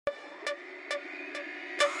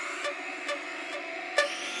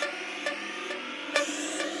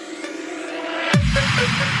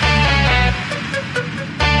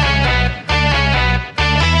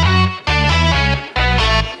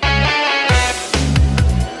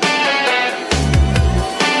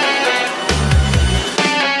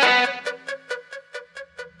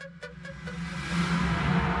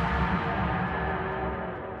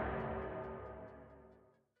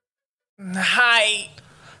Hi.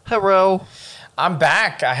 Hello. I'm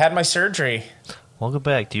back. I had my surgery. Welcome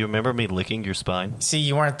back. Do you remember me licking your spine? See,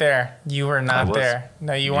 you weren't there. You were not there.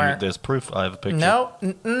 No, you weren't. There's proof. I have a picture. No.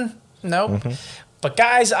 Nope. Mm-hmm. But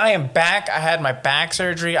guys, I am back. I had my back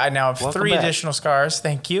surgery. I now have three additional scars.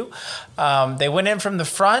 Thank you. They went in from the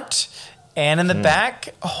front and in the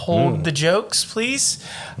back. Hold the jokes, please.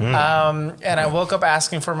 And I woke up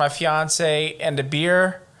asking for my fiance and a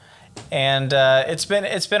beer. And it's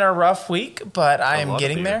been a rough week, but I am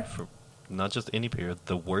getting there. Not just any beer,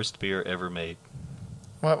 the worst beer ever made.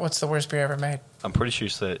 What's the worst beer ever made? I'm pretty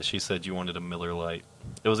sure she said you wanted a Miller Lite.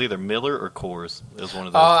 It was either Miller or Coors. It was one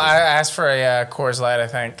of those. Oh, I asked for a Coors Light, I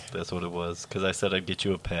think. That's what it was, because I said I'd get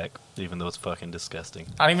you a pack, even though it's fucking disgusting.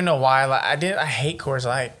 I don't even know why. I hate Coors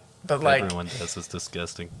Light, but like everyone does. It's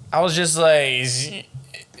disgusting. I was just like,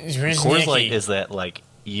 Coors Light is that like.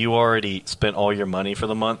 You already spent all your money for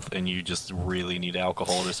the month, and you just really need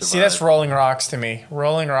alcohol to survive. See, that's Rolling Rocks to me.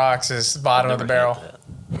 Rolling Rocks is bottom of the barrel.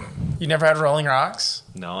 You never had Rolling Rocks?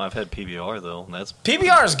 No, I've had PBR, though.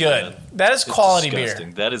 PBR is good. That is quality disgusting.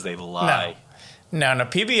 Beer. That is a lie. No,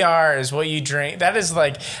 PBR is what you drink. That is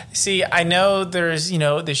like, see, I know there's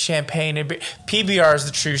champagne and beer. PBR is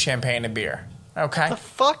the true champagne and beer. Okay? The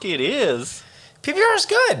fuck it is? PBR is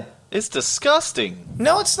good. It's disgusting.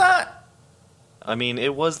 No, it's not. I mean,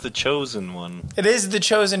 it was the chosen one. It is the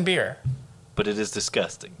chosen beer. But it is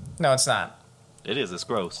disgusting. No, it's not. It is. It's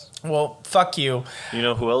gross. Well, fuck you. You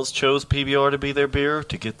know who else chose PBR to be their beer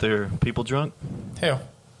to get their people drunk? Who?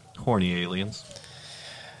 Horny aliens.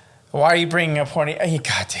 Why are you bringing up horny...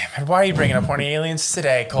 God damn it. Why are you bringing up horny aliens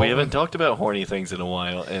today, Colton? We haven't talked about horny things in a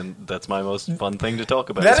while, and that's my most fun thing to talk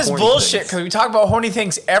about. That is bullshit, because we talk about horny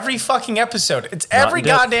things every fucking episode. It's every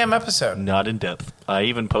goddamn episode. Not in depth. I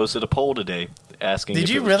even posted a poll today asking Did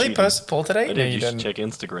you really post a poll today? I did. You should check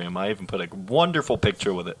Instagram. I even put a wonderful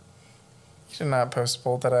picture with it. You did not post a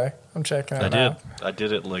poll today. I'm checking it out. I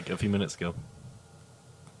did it like a few minutes ago.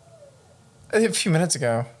 A few minutes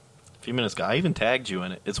ago. I even tagged you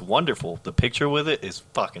in it. It's wonderful. The picture with it is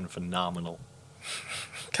fucking phenomenal.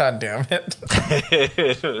 God damn it.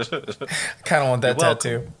 I kind of want that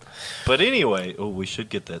tattoo. But anyway, we should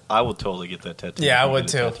get that. I will totally get that tattoo. Yeah, I would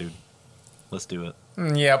too. Let's do it.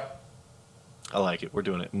 Yep. I like it. We're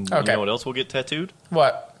doing it. Okay. You know what else will get tattooed?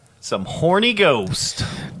 What? Some horny ghost.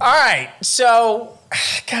 All right. So,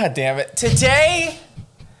 God damn it. Today...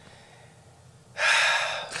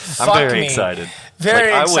 I'm very excited.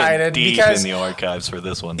 Very excited. I went deep because in the archives for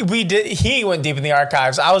this one. We did. He went deep in the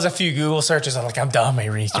archives. I was a few Google searches. I'm like, I'm done my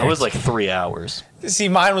research. I was like 3 hours. See,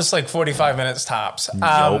 mine was like 45 minutes tops.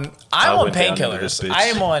 Nope. I'm on painkillers. I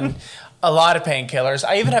am on a lot of painkillers.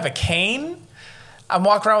 I even have a cane. I'm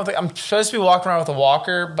supposed to be walking around with a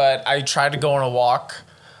walker, but I tried to go on a walk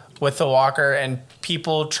with the walker, and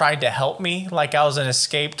people tried to help me like I was an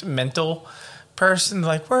escaped mental person.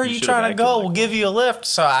 Like, where are you trying to go? We'll give you a lift.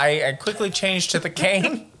 So I quickly changed to the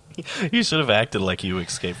cane. You should have acted like you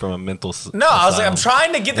escaped from a mental No, I was like, I'm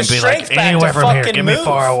trying to get the strength back anywhere to from fucking here. Get move. me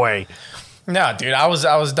far away. No, dude, I was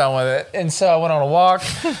done with it. And so I went on a walk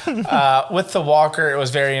with the walker. It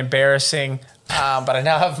was very embarrassing. But I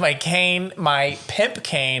now have my cane, my pimp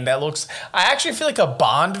cane that looks... I actually feel like a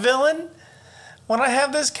Bond villain when I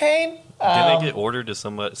have this cane. Did they get ordered to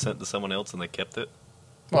sent to someone else and they kept it?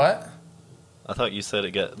 What? I thought you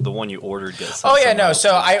said the one you ordered got sent. Oh, yeah, no.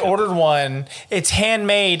 So I ordered one. It's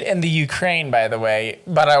handmade in the Ukraine, by the way,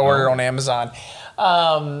 but I ordered it on Amazon.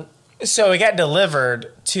 So it got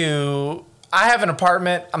delivered to... I have an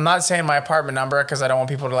apartment. I'm not saying my apartment number because I don't want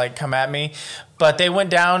people to like come at me, but they went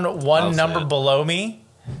down one number below me,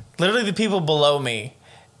 literally the people below me,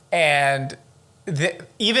 and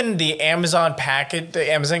even the Amazon package,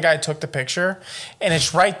 the Amazon guy took the picture, and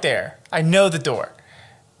it's right there. I know the door,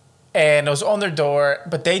 and it was on their door,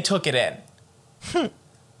 but they took it in,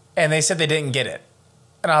 and they said they didn't get it,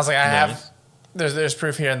 and I was like, I have. There's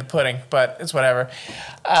proof here in the pudding, but it's whatever.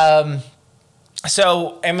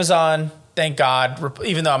 So Amazon. Thank God,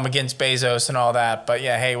 even though I'm against Bezos and all that. But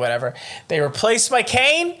yeah, hey, whatever. They replaced my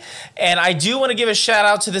cane, and I do want to give a shout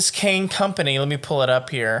out to this cane company. Let me pull it up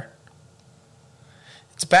here.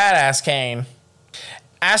 It's a badass cane.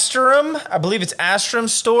 Astrum, I believe it's Astrum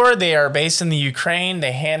store. They are based in the Ukraine.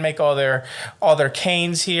 They hand make all their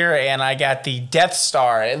canes here, and I got the Death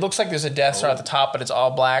Star. It looks like there's a Death Star at the top, but it's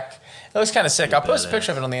all black. It looks kind of sick. I'll post a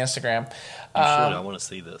picture of it on the Instagram. You should. I want to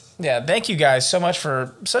see this. Yeah, thank you guys so much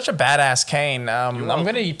for such a badass cane. I'm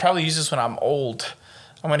going to probably use this when I'm old.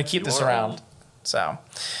 I'm going to keep this around. Old. So,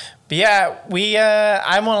 but yeah,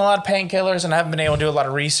 I'm on a lot of painkillers and I haven't been able to do a lot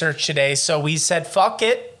of research today. So we said, fuck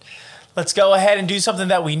it. Let's go ahead and do something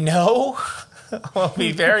that we know will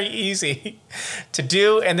be very easy to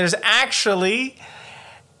do. And there's actually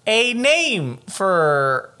a name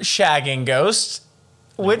for shagging ghosts,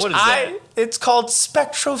 which it's called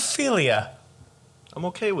spectrophilia. I'm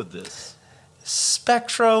okay with this.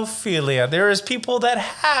 Spectrophilia. There is people that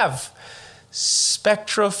have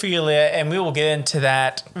spectrophilia, and we will get into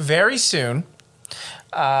that very soon.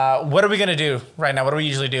 What are we going to do right now? What do we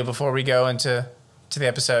usually do before we go into the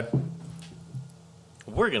episode?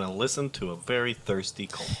 We're going to listen to a very thirsty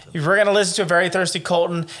Colton. We're going to listen to a very thirsty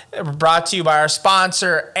Colton, brought to you by our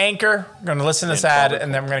sponsor, Anchor. We're going to listen to this ad,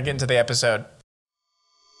 and then we're going to get into the episode.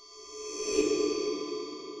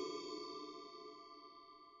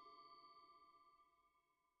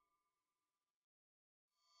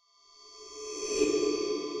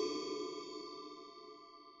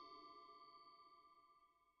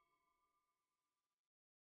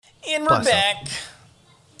 And we're back.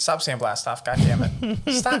 Stop saying blast off, goddammit.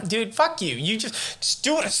 Stop, dude, fuck you. You just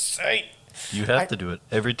do what I say. You have to do it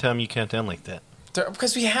every time you count down like that.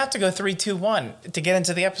 Because we have to go 3, 2, 1 to get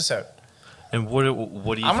into the episode. And what do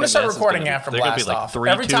you I'm going to start recording after blast off.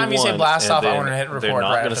 Every time you say blast off, I want to hit record right after that. They're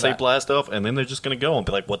not going to say blast off, and then they're just going to go and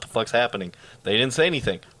be like, what the fuck's happening? They didn't say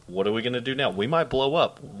anything. What are we going to do now? We might blow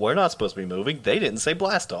up. We're not supposed to be moving. They didn't say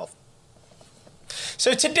blast off.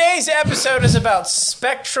 So today's episode is about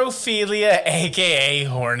spectrophilia, a.k.a.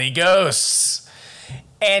 horny ghosts.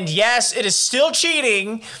 And yes, it is still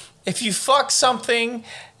cheating if you fuck something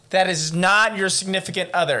that is not your significant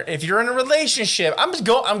other. If you're in a relationship, I'm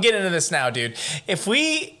getting into this now, dude. If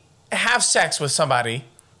we have sex with somebody,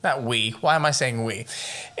 not we, why am I saying we?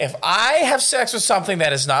 If I have sex with something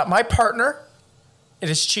that is not my partner, it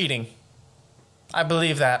is cheating. I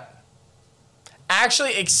believe that.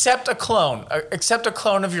 Actually, accept a clone. Accept a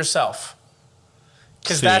clone of yourself.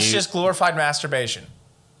 Because that's just glorified masturbation.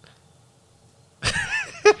 Tell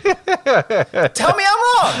me I'm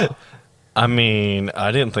wrong. I mean,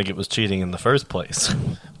 I didn't think it was cheating in the first place.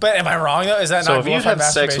 But am I wrong, though? Is that not glorified masturbation?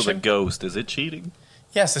 So if you have sex with a ghost, is it cheating?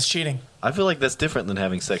 Yes, it's cheating. I feel like that's different than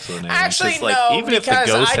having sex with an alien. Actually, like, no, even if the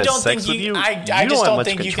ghost has sex with you, I you don't just have don't much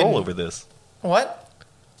think control over this. What?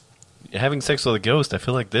 Having sex with a ghost, I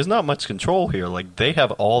feel like there's not much control here. Like, they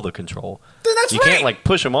have all the control. Then that's you right. Can't, like,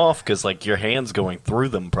 push them off because, like, your hand's going through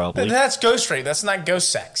them, probably. Then that's ghost rape. That's not ghost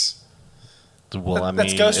sex. Well, I mean,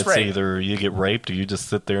 it's rape. Either you get raped or you just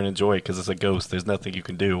sit there and enjoy it because it's a ghost. There's nothing you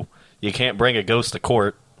can do. You can't bring a ghost to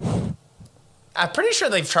court. I'm pretty sure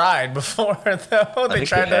they've tried before, though. They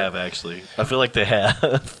have, actually. I feel like they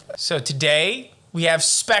have. So today, we have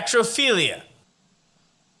spectrophilia.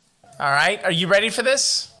 All right? Are you ready for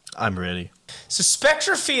this? I'm ready. So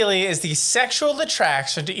spectrophilia is the sexual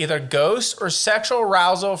attraction to either ghosts or sexual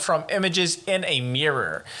arousal from images in a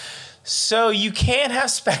mirror. So you can't have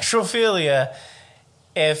spectrophilia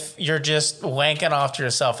if you're just wanking off to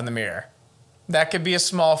yourself in the mirror. That could be a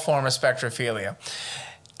small form of spectrophilia.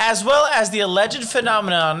 As well as the alleged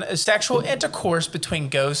phenomenon of sexual intercourse between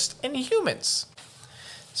ghosts and humans.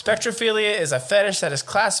 Spectrophilia is a fetish that is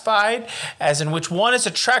classified as in which one is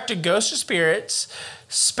attracted to ghosts or spirits.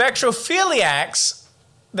 Spectrophiliacs,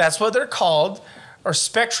 that's what they're called, or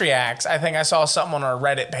spectriacs. I think I saw something on our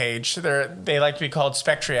Reddit page. They like to be called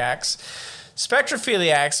spectriacs.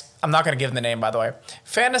 Spectrophiliacs, I'm not going to give them the name, by the way,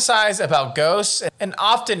 fantasize about ghosts and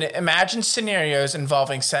often imagine scenarios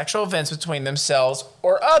involving sexual events between themselves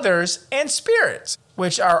or others and spirits,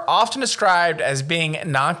 which are often described as being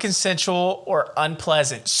non-consensual or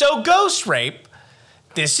unpleasant. So ghost rape,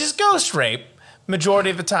 this is ghost rape, majority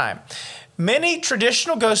of the time. Many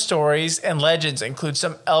traditional ghost stories and legends include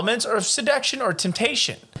some elements of seduction or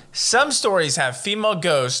temptation. Some stories have female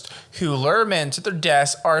ghosts who lure men to their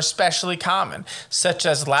deaths are especially common, such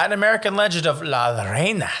as Latin American legend of La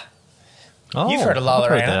Reina. Oh, you've heard of La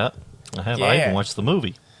Reina. Heard that. I have. Yeah. I even watched the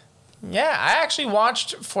movie. Yeah, I actually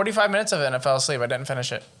watched 45 minutes of it and I fell asleep. I didn't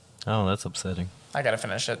finish it. Oh, that's upsetting. I gotta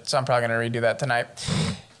finish it, so I'm probably gonna redo that tonight.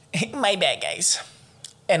 My bad, guys.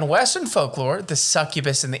 In Western folklore, the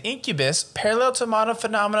succubus and the incubus parallel to modern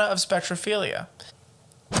phenomena of spectrophilia.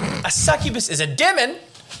 A succubus is a demon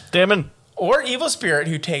or evil spirit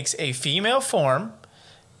who takes a female form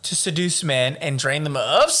to seduce men and drain them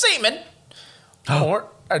of semen, or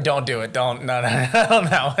don't do it. No, on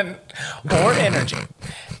that one. Or energy.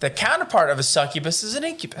 The counterpart of a succubus is an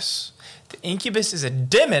incubus. The incubus is a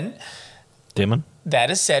demon.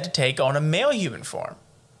 that is said to take on a male human form.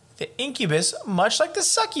 The incubus, much like the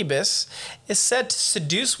succubus, is said to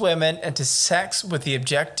seduce women into sex with the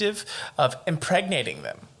objective of impregnating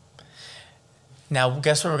them. Now,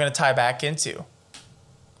 guess what we're going to tie back into?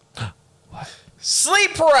 What?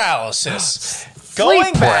 Sleep paralysis. Sleep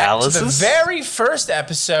Going back paralysis? to the very first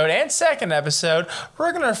episode and second episode,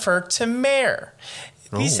 we're going to refer to mare.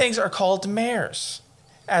 These things are called mares.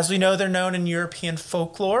 As we know, they're known in European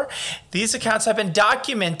folklore. These accounts have been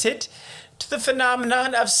documented to the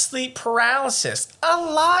phenomenon of sleep paralysis. A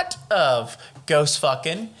lot of ghost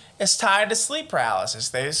fucking is tied to sleep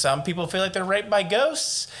paralysis. Some people feel like they're raped by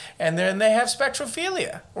ghosts, and then they have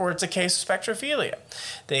spectrophilia, or it's a case of spectrophilia.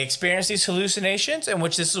 They experience these hallucinations, in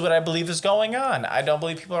which this is what I believe is going on. I don't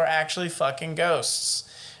believe people are actually fucking ghosts.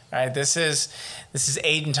 All right, this is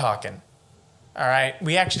Aiden talking. All right,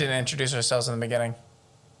 we actually didn't introduce ourselves in the beginning.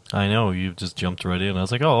 I know, you just jumped right in. I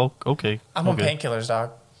was like, oh, okay. I'm on painkillers,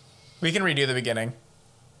 dog. We can redo the beginning.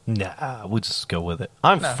 Nah, we'll just go with it.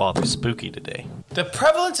 I'm Father Spooky today. The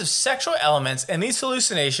prevalence of sexual elements in these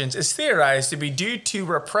hallucinations is theorized to be due to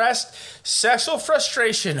repressed sexual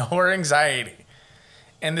frustration or anxiety.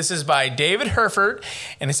 And this is by David Herford,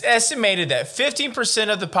 and it's estimated that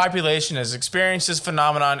 15% of the population has experienced this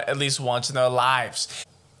phenomenon at least once in their lives.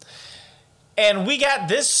 And we got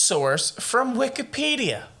this source from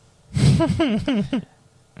Wikipedia.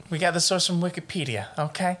 We got the source from Wikipedia,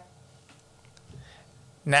 okay?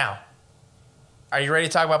 Now, are you ready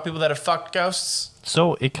to talk about people that have fucked ghosts?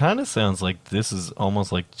 So it kind of sounds like this is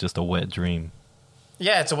almost like just a wet dream.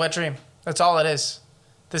 Yeah, it's a wet dream. That's all it is.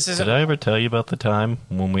 This isn't. Did I ever tell you about the time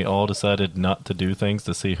when we all decided not to do things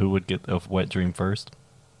to see who would get a wet dream first?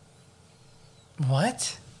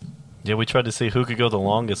 What? Yeah, we tried to see who could go the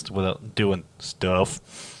longest without doing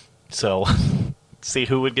stuff. So, see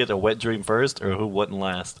who would get a wet dream first or who wouldn't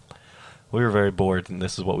last. We were very bored, and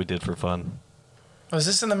this is what we did for fun. Was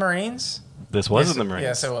this in the Marines? This was in the Marines.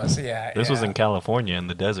 Yes, it was. Yeah. This was in California in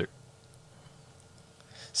the desert.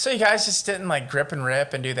 So you guys just didn't like grip and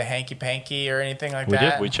rip and do the hanky panky or anything like that? We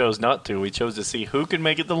did. We chose not to. We chose to see who could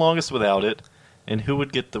make it the longest without it and who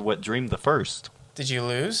would get the wet dream the first. Did you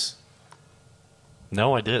lose?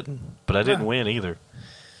 No, I didn't. But I didn't win either.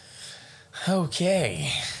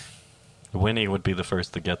 Okay. Winnie would be the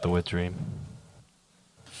first to get the wet dream.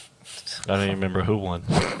 I don't even remember who won.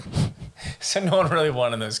 So no one really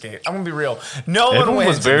won in those games. I'm going to be real. No one Everyone wins.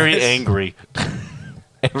 was very angry.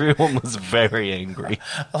 Everyone was very angry.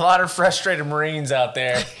 A lot of frustrated Marines out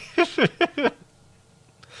there.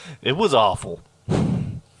 It was awful.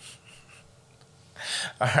 All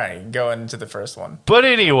right, going into the first one. But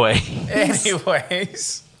anyway.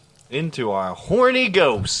 Anyways. Into our horny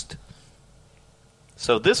ghost.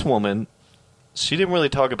 So this woman, she didn't really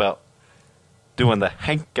talk about doing the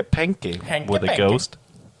hanky-panky with a ghost,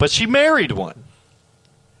 but she married one.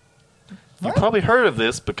 You probably heard of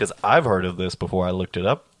this because I've heard of this before I looked it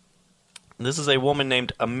up. This is a woman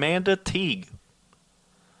named Amanda Teague.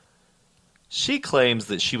 She claims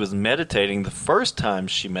that she was meditating the first time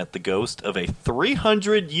she met the ghost of a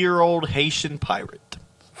 300-year-old Haitian pirate.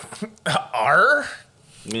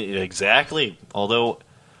 Exactly. Although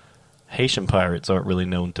Haitian pirates aren't really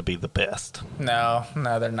known to be the best. No,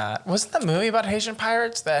 they're not. Wasn't the movie about Haitian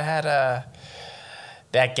pirates that had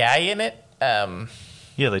that guy in it?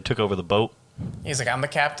 Yeah, they took over the boat. He's like, I'm the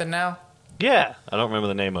captain now? Yeah. I don't remember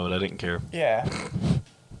the name of it. I didn't care. Yeah.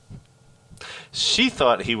 She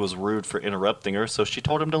thought he was rude for interrupting her, so she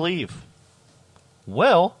told him to leave.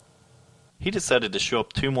 Well, he decided to show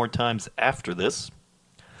up 2 more times after this.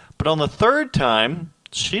 But on the 3rd time,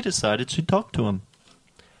 she decided she'd talk to him.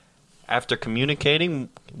 After communicating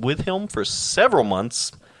with him for several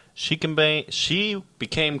months, she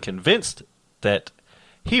became convinced that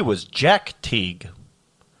he was Jack Teague,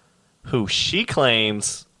 who she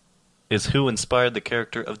claims is who inspired the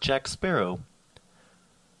character of Jack Sparrow.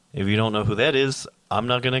 If you don't know who that is, I'm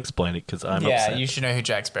not going to explain it because I'm upset. Yeah, you should know who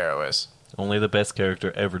Jack Sparrow is. Only the best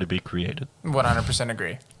character ever to be created. 100%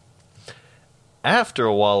 agree. After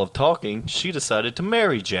a while of talking, she decided to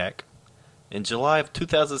marry Jack. In July of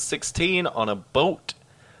 2016, on a boat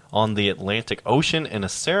on the Atlantic Ocean in a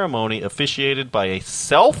ceremony officiated by a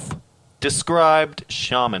self-described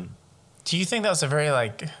shaman. Do you think that was a very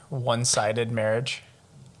like one-sided marriage?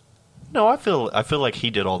 No, I feel like he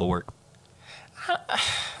did all the work.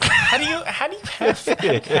 How do you have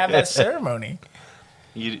that ceremony?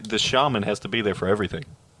 The shaman has to be there for everything.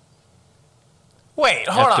 Wait,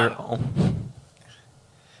 hold on.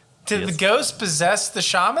 Did the ghost possess the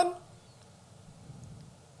shaman?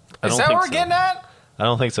 Is that what we're getting at? I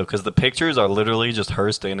don't think so, because the pictures are literally just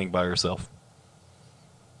her standing by herself.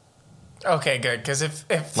 Okay, good. Because if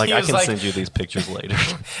Like, he I was can like, send you these pictures later.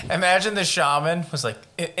 imagine the shaman was like,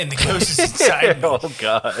 and the ghost is inside me. Oh,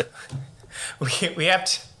 God. We have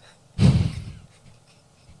to.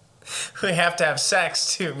 We have to have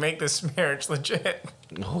sex to make this marriage legit.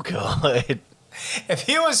 Oh, God. If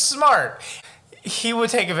he was smart, he would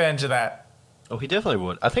take advantage of that. Oh, he definitely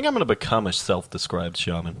would. I think I'm going to become a self-described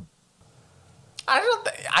shaman.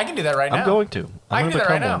 I can do that right now. I'm going to. I I'm can going do to that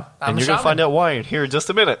right become now. one. And you're going to find out why here in just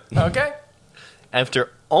a minute. Okay.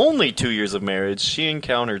 After only 2 years of marriage, she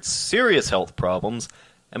encountered serious health problems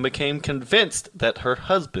and became convinced that her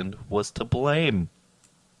husband was to blame.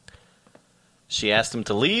 She asked him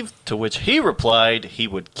to leave, to which he replied he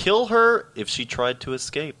would kill her if she tried to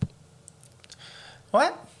escape.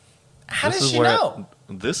 What? How does she know?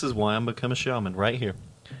 This is why I'm becoming a shaman, right here.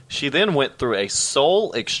 She then went through a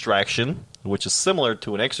soul extraction, which is similar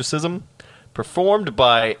to an exorcism, performed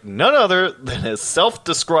by none other than a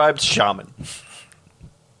self-described shaman.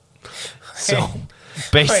 So,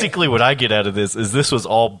 basically what I get out of this was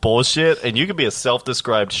all bullshit, and you could be a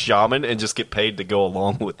self-described shaman and just get paid to go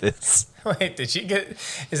along with this. Wait, did she get...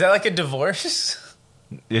 Is that like a divorce?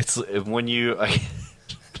 It's when you...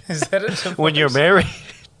 Is that a divorce? When you're married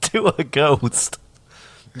to a ghost,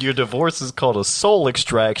 your divorce is called a soul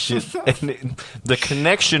extraction, and the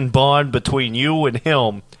connection bond between you and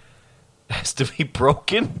him has to be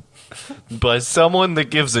broken by someone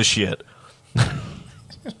that gives a shit.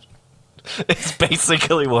 It's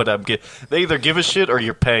basically what I'm getting. They either give a shit or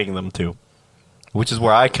you're paying them to, which is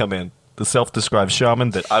where I come in, the self-described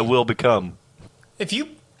shaman that I will become. If you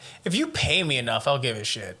pay me enough, I'll give a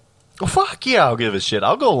shit. Well, fuck yeah, I'll give a shit.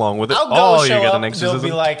 I'll go along with it. I'll go show you got up. an exorcism? They'll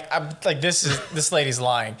be like, this lady's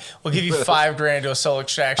lying. We'll give you $5,000 to a soul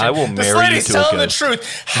extraction. I will this marry lady's you to a telling the ghost.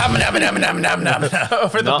 truth. Over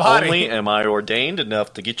the Not body. only am I ordained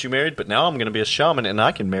enough to get you married, but now I'm going to be a shaman and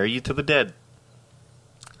I can marry you to the dead.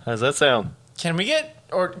 How does that sound? Can we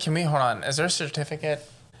hold on? Is there a certificate?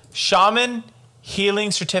 Shaman healing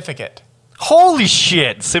certificate. Holy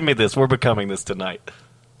shit! Send me this. We're becoming this tonight.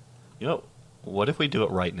 You know, what if we do it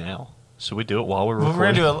right now? Should we do it while we're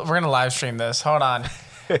recording? We're gonna live stream this. Hold on.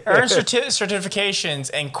 Earn certifications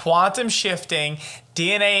in quantum shifting,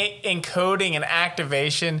 DNA encoding and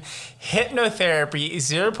activation, hypnotherapy,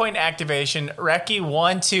 0-point activation, Reiki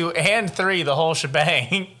 1, 2, and 3, the whole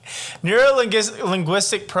shebang,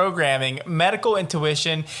 neuro-linguistic programming, medical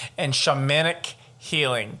intuition, and shamanic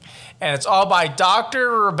healing. And it's all by Dr.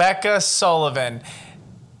 Rebecca Sullivan.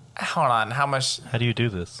 Hold on, how much? How do you do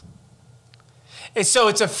this? It's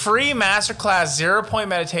a free masterclass, 0-point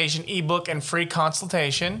meditation ebook, and free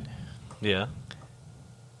consultation. Yeah.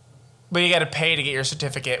 But you got to pay to get your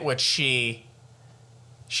certificate, which she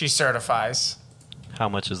certifies. How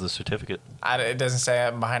much is the certificate? It doesn't say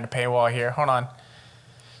I'm behind a paywall here. Hold on.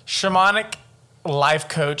 Shamanic life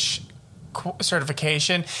coach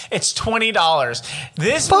certification. It's $20.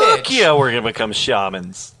 This Fuck bitch, yeah, we're gonna become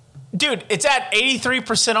shamans. dude. It's at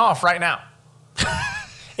 83% off right now.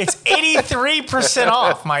 It's 83%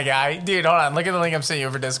 off, my guy. Dude, hold on. Look at the link I'm sending you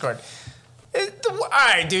over Discord. All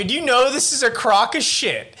right, dude. You know this is a crock of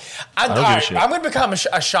shit. I'm going to become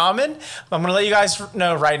a shaman. I'm going to let you guys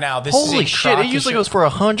know right now. This is Holy a shit! crock It of usually shit. goes for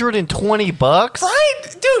 $120. Right,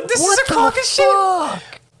 dude. This is a crock of shit.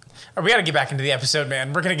 Fuck? Right, we got to get back into the episode,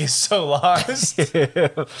 man. We're going to get so lost.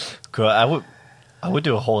 Cool. I would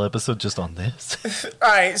do a whole episode just on this. All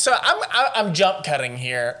right, so I'm jump cutting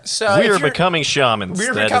here. So We are becoming shamans. That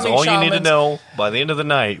is becoming all you need to shamans. know. By the end of the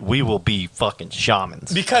night, we will be fucking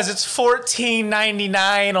shamans. because it's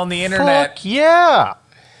 $14.99 on the internet. Fuck yeah!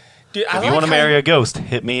 Dude, If you want to marry a ghost,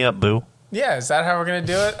 hit me up, boo. Yeah, is that how we're gonna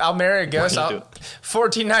do it? I'll marry a ghost. gonna do it.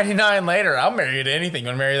 $14.99 later, I'll marry you to anything. You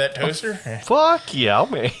wanna marry that toaster? Fuck yeah, I'll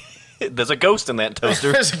marry. There's a ghost in that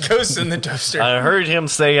toaster. There's a ghost in the toaster. I heard him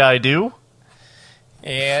say I do.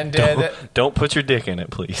 And Don't put your dick in it,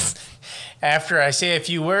 please. after I say a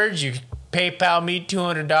few words, you PayPal me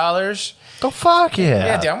 $200. Oh, fuck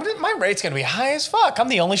yeah. Yeah, dude, my rate's gonna be high as fuck. I'm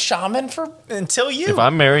the only shaman until you. If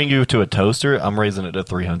I'm marrying you to a toaster, I'm raising it to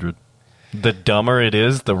 300. The dumber it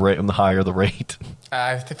is, the higher the rate.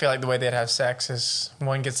 I feel like the way they'd have sex is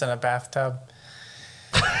one gets in a bathtub.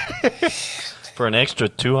 For an extra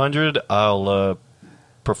 200, I'll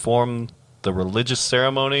perform the religious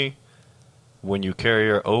ceremony when you carry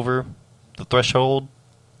her over the threshold,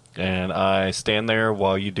 and I stand there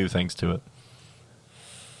while you do things to it.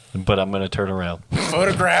 But I'm going to turn around.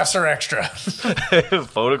 Photographs are extra.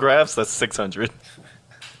 Photographs, that's 600.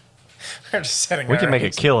 We're just setting We our can make a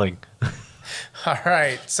rates. killing. All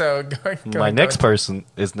right, so go My next person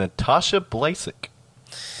is Natasha Blasik.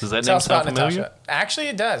 Does that Tell name us about sound familiar? Natasha. Actually,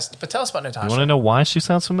 it does. But tell us about Natasha. You want to know why she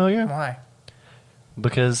sounds familiar? Why?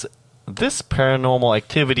 Because this Paranormal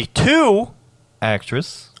Activity 2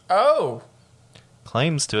 actress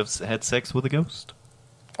claims to have had sex with a ghost.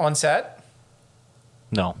 On set?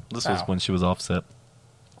 No, this was when she was off set.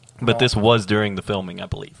 But this was during the filming, I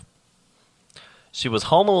believe. She was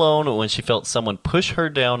home alone when she felt someone push her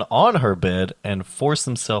down on her bed and force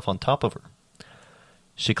themselves on top of her.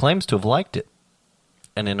 She claims to have liked it.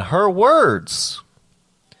 And in her words,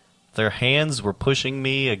 their hands were pushing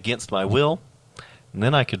me against my will, and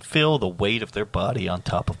then I could feel the weight of their body on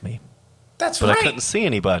top of me. But I couldn't see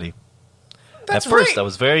anybody. At first, I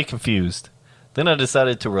was very confused. Then I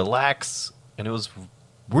decided to relax, and it was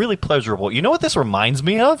really pleasurable. You know what this reminds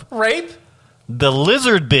me of? Rape? The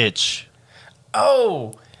lizard bitch.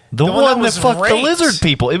 Oh. The one that fucked raped. the lizard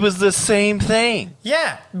people. It was the same thing.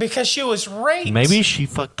 Yeah, because she was raped. Maybe she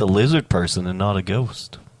fucked the lizard person and not a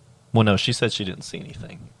ghost. Well, no, she said she didn't see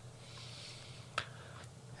anything.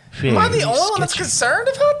 Am I the only one that's concerned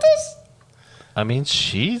about this? I mean,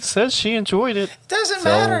 she says she enjoyed it. It doesn't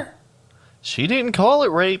matter. She didn't call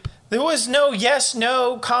it rape. There was no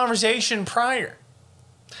yes-no conversation prior.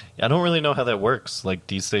 I don't really know how that works. Like,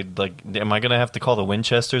 do you say, like, am I going to have to call the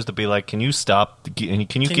Winchesters to be like, can you stop? Can you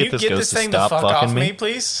get this ghost to stop fuck fucking off me?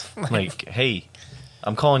 please? Like, hey,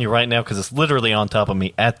 I'm calling you right now because it's literally on top of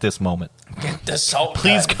me at this moment. Get the salt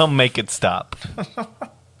Please gun. come make it stop.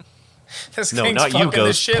 This No, thing's not you, fucking the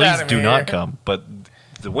ghost. shit Please out of do me not here. come. But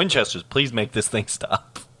the Winchesters, please make this thing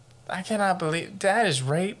stop. I cannot believe that is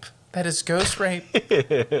rape. That is ghost rape.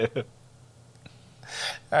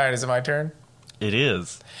 All right, is it my turn? It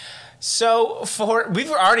is. So we've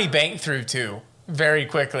already banked through 2 very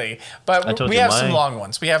quickly, but we you have mine. some long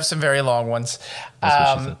ones. We have some very long ones.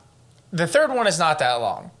 That's what she said. The third one is not that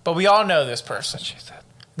long, but we all know this person. She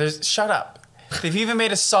said. Shut up. They've even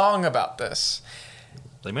made a song about this.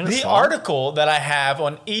 They made a The song? article that I have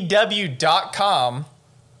on EW.com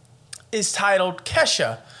is titled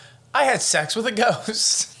Kesha, I Had Sex with a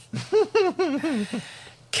Ghost.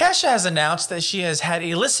 Kesha has announced that she has had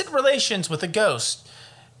illicit relations with a ghost,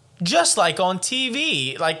 just like on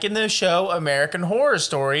TV, like in the show American Horror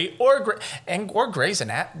Story or Grey's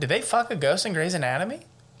Anatomy. Did they fuck a ghost in Grey's Anatomy?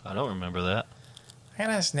 I don't remember that. I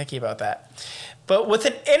gotta ask Nikki about that. But with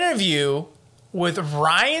an interview with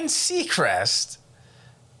Ryan Seacrest,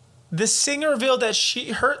 the singer revealed that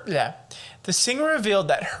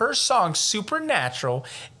her song Supernatural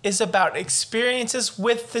is about experiences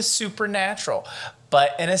with the supernatural,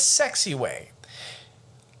 but in a sexy way.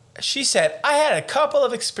 She said, I had a couple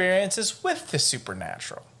of experiences with the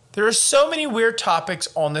supernatural. There are so many weird topics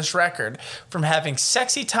on this record, from having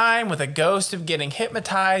sexy time with a ghost, of getting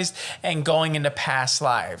hypnotized and going into past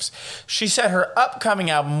lives. She said her upcoming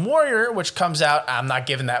album Warrior, which comes out, I'm not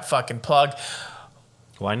giving that fucking plug.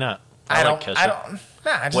 Why not? I like Kesha.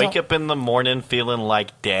 just Wake up in the morning feeling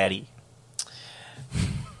like daddy.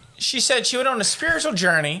 She said she went on a spiritual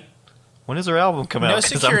journey. When does her album come No out?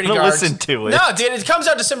 Because I'm security going to guards. listen to it. No, dude, it comes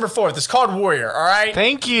out December 4th. It's called Warrior, all right?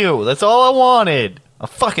 Thank you. That's all I wanted. I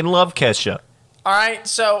fucking love Kesha. All right,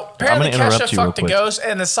 so apparently I'm gonna Kesha interrupt you real fucked a quick. ghost,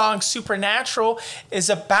 and the song Supernatural is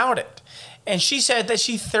about it. And she said that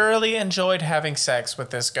she thoroughly enjoyed having sex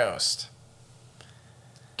with this ghost.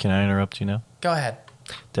 Can I interrupt you now? Go ahead.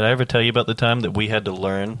 Did I ever tell you about the time that we had to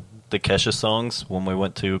learn the Kesha songs when we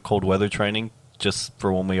went to cold weather training? Just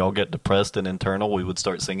for when we all get depressed and internal, we would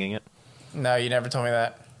start singing it? No, you never told me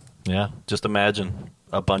that. Yeah, just imagine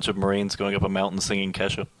a bunch of Marines going up a mountain singing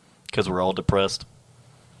Kesha because we're all depressed.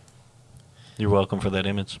 You're welcome for that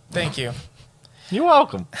image. Thank you. You're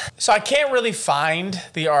welcome. So I can't really find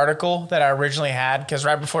the article that I originally had because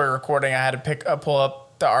right before recording I had to pull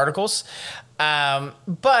up the articles.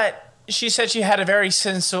 But she said she had a very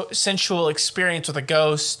sensual experience with a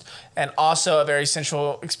ghost and also a very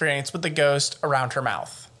sensual experience with the ghost around her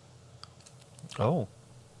mouth. Oh.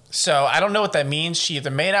 So I don't know what that means. She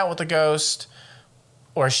either made out with the ghost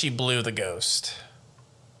or she blew the ghost.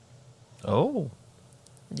 Oh.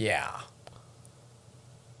 Yeah.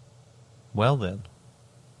 Well then.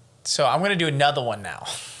 So I'm going to do another one now.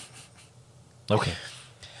 Okay.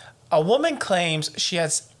 A woman claims she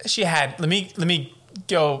had let me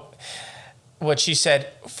go what she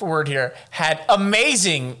said forward here, had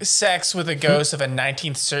amazing sex with a ghost of a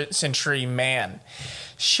 19th century man.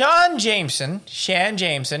 Shan Jameson,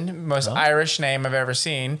 most Irish name I've ever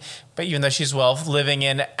seen, but even though she's Welsh, living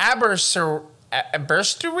in Aberystwyth.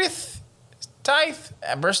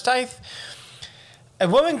 A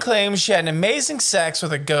woman claims she had an amazing sex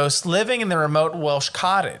with a ghost living in the remote Welsh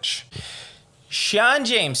cottage. Sean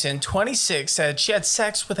Jameson, 26, said she had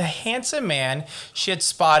sex with a handsome man she had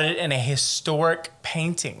spotted in a historic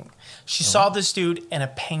painting. She saw this dude in a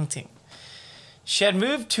painting. She had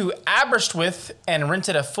moved to Aberystwyth and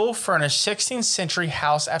rented a full-furnished 16th century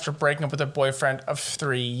house after breaking up with her boyfriend of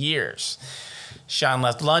 3 years. Sean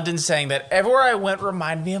left London saying that everywhere I went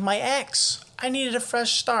reminded me of my ex. I needed a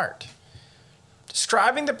fresh start.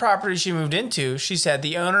 Describing the property she moved into, she said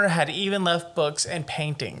the owner had even left books and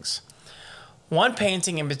paintings. One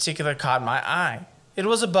painting in particular caught my eye. It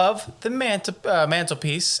was above the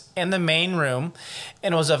mantelpiece in the main room,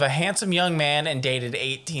 and it was of a handsome young man and dated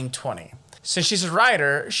 1820. Since she's a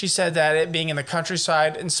writer, she said that it being in the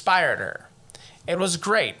countryside inspired her. It was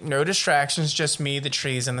great. No distractions, just me, the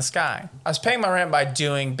trees, and the sky. I was paying my rent by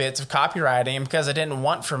doing bits of copywriting, and because I didn't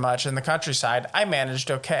want for much in the countryside, I managed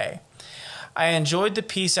okay. I enjoyed the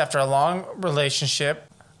peace after a long relationship.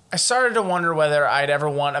 I started to wonder whether I'd ever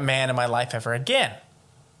want a man in my life ever again.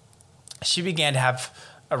 She began to have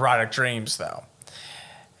erotic dreams, though.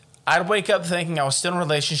 I'd wake up thinking I was still in a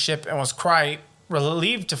relationship and was quite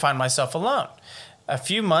relieved to find myself alone. A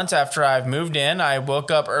few months after I've moved in, I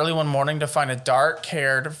woke up early one morning to find a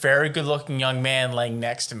dark-haired, very good-looking young man laying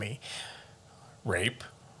next to me. Rape.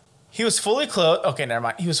 He was fully clothed. Okay, never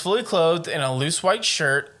mind. He was fully clothed in a loose white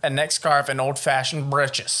shirt, a neck scarf, and old-fashioned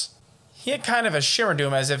breeches. He had kind of a shimmer to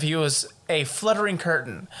him as if he was a fluttering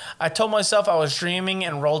curtain. I told myself I was dreaming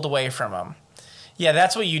and rolled away from him. Yeah,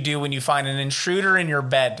 that's what you do when you find an intruder in your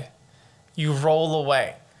bed. You roll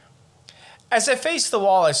away. As I faced the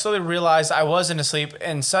wall, I slowly realized I wasn't asleep,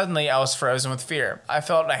 and suddenly I was frozen with fear. I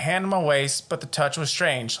felt a hand on my waist, but the touch was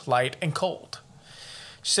strange, light and cold.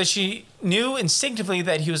 She said she knew instinctively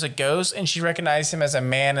that he was a ghost, and she recognized him as a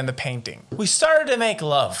man in the painting. We started to make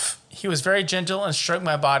love. He was very gentle and stroked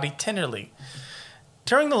my body tenderly.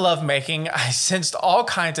 During the lovemaking, I sensed all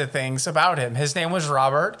kinds of things about him. His name was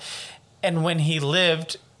Robert, and when he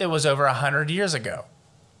lived, it was over 100 years ago.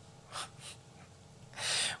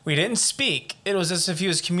 We didn't speak. It was as if he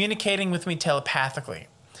was communicating with me telepathically.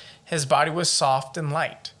 His body was soft and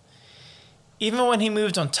light. Even when he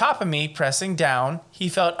moved on top of me, pressing down, he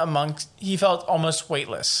felt almost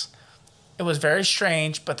weightless. It was very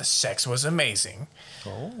strange, but the sex was amazing.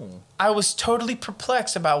 Oh. I was totally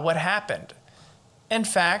perplexed about what happened. In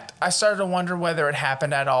fact, I started to wonder whether it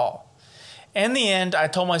happened at all. In the end, I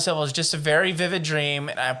told myself it was just a very vivid dream,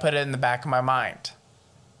 and I put it in the back of my mind.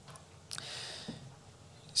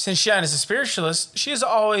 Since Sean is a spiritualist, she has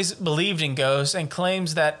always believed in ghosts and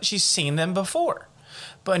claims that she's seen them before.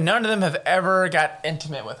 But none of them have ever got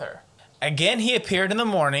intimate with her. Again, he appeared in the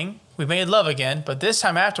morning. We made love again, but this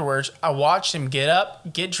time afterwards, I watched him get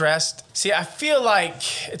up, get dressed. See, I feel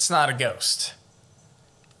like it's not a ghost.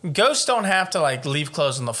 Ghosts don't have to, leave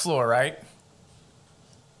clothes on the floor, right?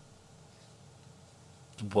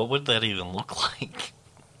 What would that even look like?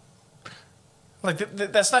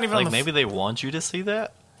 That's not even on the maybe they want you to see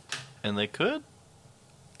that? And they could?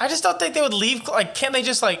 I just don't think they would leave. Can't they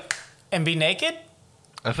just, and be naked?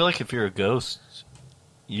 I feel like if you're a ghost,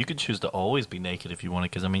 you could choose to always be naked if you want to,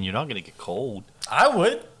 because, you're not going to get cold. I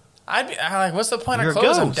would. I'd be what's the point of clothes?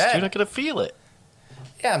 You're a ghost. I'm dead. You're not going to feel it.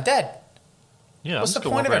 Yeah, I'm dead. Yeah, what's I'm the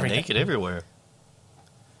just point of everything? Naked everywhere.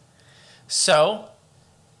 So,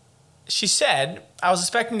 she said, I was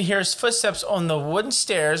expecting to hear his footsteps on the wooden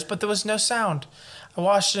stairs, but there was no sound. I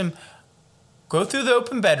watched him go through the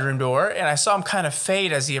open bedroom door, and I saw him kind of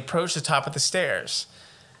fade as he approached the top of the stairs.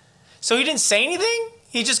 So he didn't say anything?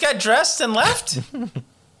 He just got dressed and left?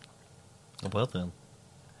 Well then.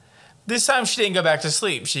 This time she didn't go back to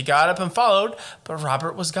sleep. She got up and followed, but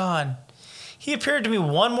Robert was gone. He appeared to me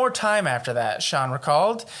one more time after that, Sean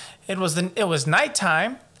recalled. It was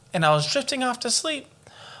nighttime, and I was drifting off to sleep.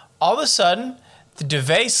 All of a sudden, the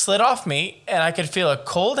duvet slid off me, and I could feel a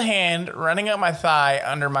cold hand running up my thigh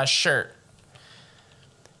under my shirt.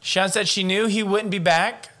 Sean said she knew he wouldn't be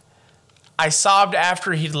back. I sobbed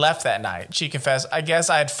after he'd left that night. She confessed, I guess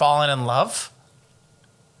I had fallen in love.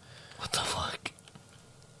 What the fuck?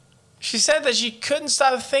 She said that she couldn't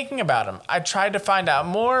stop thinking about him. I tried to find out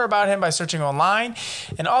more about him by searching online,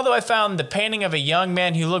 and although I found the painting of a young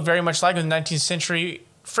man who looked very much like a 19th century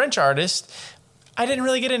French artist, I didn't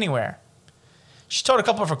really get anywhere. She told a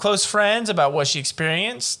couple of her close friends about what she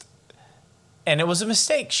experienced, and it was a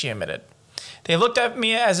mistake, she admitted. They looked at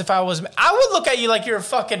me as if I would look at you like you're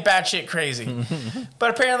fucking batshit crazy.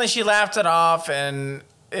 But apparently she laughed it off, and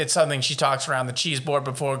it's something she talks around the cheese board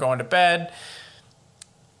before going to bed.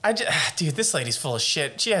 Dude, this lady's full of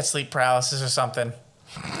shit. She had sleep paralysis or something.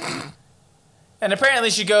 And apparently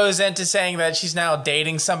she goes into saying that she's now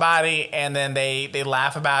dating somebody, and then they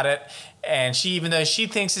laugh about it. And she, even though she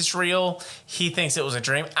thinks it's real, he thinks it was a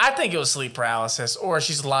dream. I think it was sleep paralysis, or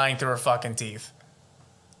she's lying through her fucking teeth.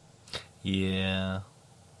 Yeah.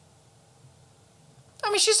 I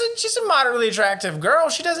mean, she's a moderately attractive girl.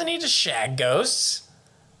 She doesn't need to shag ghosts.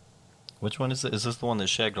 Which one is it? Is this the one that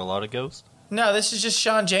shagged a lot of ghosts? No, this is just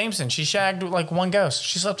Sean Jameson. She shagged like one ghost.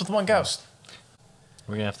 She slept with one ghost.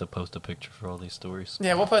 We're going to have to post a picture for all these stories.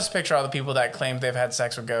 Yeah, we'll post a picture of all the people that claim they've had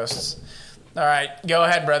sex with ghosts. All right, go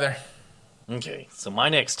ahead, brother. Okay, so my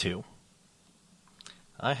next two.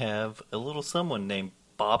 I have a little someone named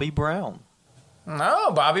Bobby Brown.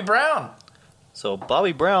 Oh, Bobby Brown. So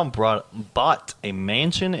Bobby Brown bought a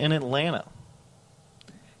mansion in Atlanta.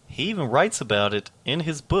 He even writes about it in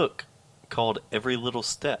his book called Every Little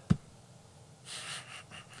Step.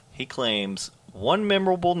 He claims, one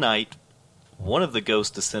memorable night, one of the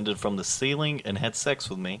ghosts descended from the ceiling and had sex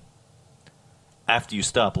with me. After you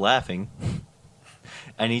stop laughing,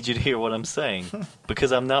 I need you to hear what I'm saying,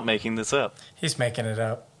 because I'm not making this up. He's making it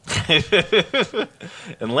up.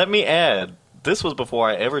 And let me add, this was before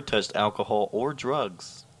I ever touched alcohol or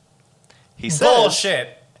drugs. He says,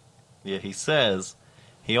 Bullshit. Yeah, he says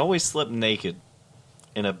he always slept naked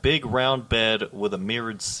in a big round bed with a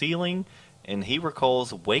mirrored ceiling, and he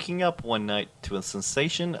recalls waking up one night to a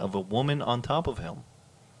sensation of a woman on top of him.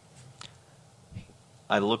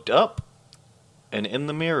 I looked up, and in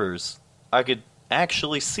the mirrors, I could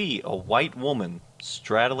actually see a white woman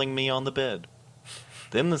straddling me on the bed.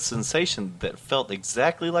 Then the sensation that felt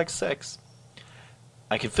exactly like sex.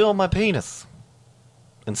 I could feel my penis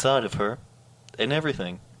inside of her and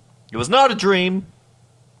everything. It was not a dream.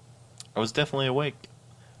 I was definitely awake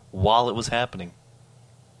while it was happening.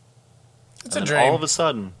 It's and a then dream. all of a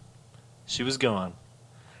sudden, she was gone,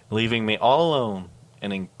 leaving me all alone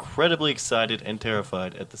and incredibly excited and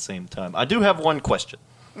terrified at the same time. I do have one question.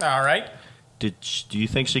 All right. Do you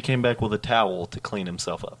think she came back with a towel to clean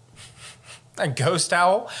himself up? A ghost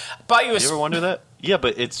towel? Bought you a You ever wonder that? Yeah,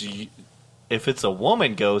 but if it's a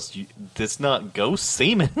woman ghost, it's not ghost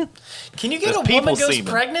semen. Can you get That's a woman people ghost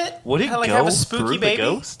semen. pregnant? Would it Like go have a spooky through baby? the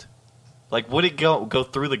ghost? Like, would it go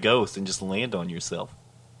through the ghost and just land on yourself?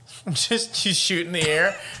 Just you shoot in the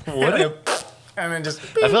air. Would it? And then just.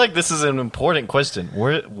 I feel like this is an important question.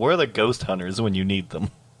 Where are the ghost hunters when you need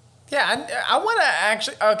them? Yeah, I want to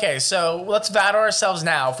actually. Okay, so let's vow to ourselves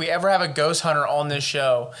now. If we ever have a ghost hunter on this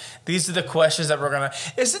show, these are the questions that we're gonna.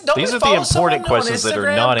 These are the important questions that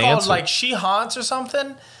are not answered. Like She Haunts or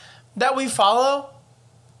something that we follow.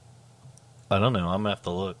 I don't know. I'm gonna have to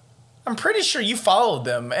look. I'm pretty sure you followed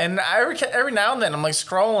them, and every now and then I'm like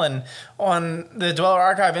scrolling on the Dweller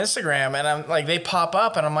Archive Instagram, and I'm like they pop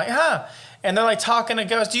up, and I'm like, huh, and they're like talking to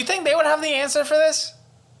ghosts. Do you think they would have the answer for this?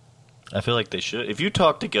 I feel like they should. If you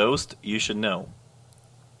talk to ghost, you should know.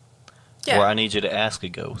 Yeah. Or I need you to ask a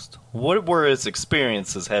ghost. What were his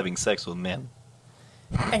experiences having sex with men?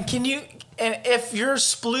 And if your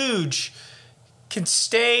splooge can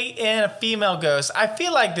stay in a female ghost, I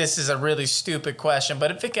feel like this is a really stupid question,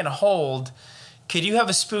 but if it can hold, could you have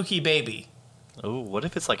a spooky baby? Oh, what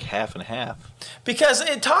if it's like half and half? Because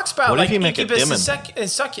it talks about What like if you make a incubus demon? and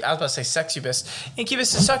succubus. I was about to say succubus.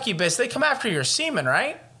 Incubus and succubus, they come after your semen,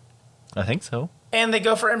 right? I think so. And they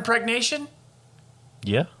go for impregnation?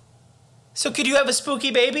 Yeah. So could you have a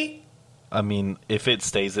spooky baby? I mean, if it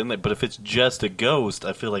stays in there, but if it's just a ghost,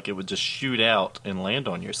 I feel like it would just shoot out and land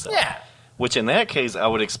on yourself. Yeah. Which in that case, I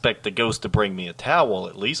would expect the ghost to bring me a towel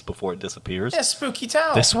at least before it disappears. Yeah, spooky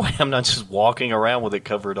towel. This way I'm not just walking around with it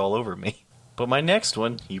covered all over me. But my next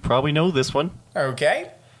one, you probably know this one.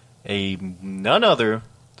 Okay. None other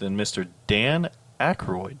than Mr. Dan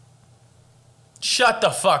Aykroyd. Shut the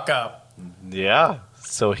fuck up. Yeah.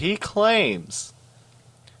 So he claims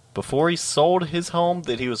before he sold his home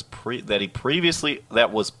that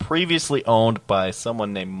that was previously owned by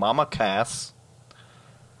someone named Mama Cass.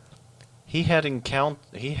 He had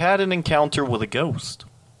an encounter with a ghost.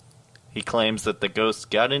 He claims that the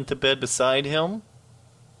ghost got into bed beside him.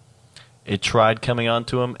 It tried coming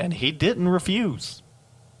onto him, and he didn't refuse.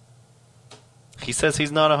 He says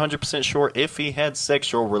he's not 100% sure if he had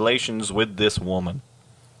sexual relations with this woman.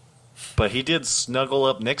 But he did snuggle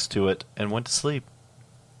up next to it and went to sleep.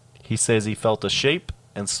 He says he felt a shape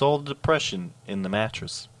and saw the depression in the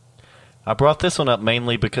mattress. I brought this one up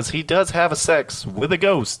mainly because he does have a sex with a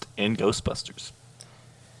ghost in Ghostbusters.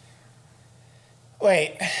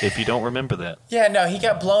 Wait. If you don't remember that. Yeah, no, he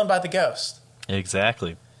got blown by the ghost.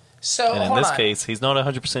 Exactly. So, And in hold this on. case, he's not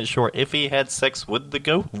 100% sure if he had sex with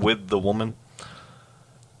the woman.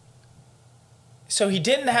 So he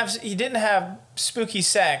didn't have spooky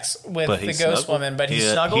sex with But the he ghost snuggled. woman, but he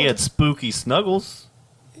had, snuggled. He had spooky snuggles.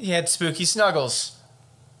 He had spooky snuggles.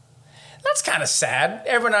 That's kind of sad.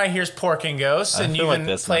 Everyone out here's pork and ghosts, and you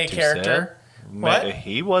can play a character. What?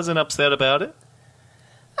 He wasn't upset about it.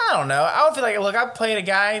 I don't know. I would feel like, look, I played a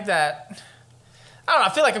guy that, I don't know, I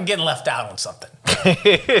feel like I'm getting left out on something.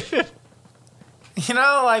 You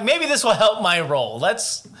know, like maybe this will help my role.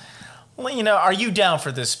 Let's, you know, are you down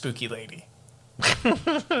for this spooky lady?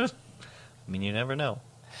 I mean, you never know.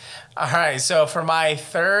 All right, so for my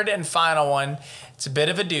third and final one, it's a bit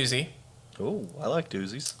of a doozy. Oh, I like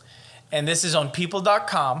doozies. And this is on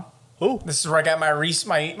people.com. Oh. This is where I got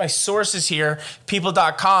my sources here.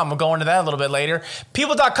 People.com. We'll go into that a little bit later.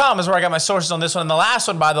 People.com is where I got my sources on this one. And the last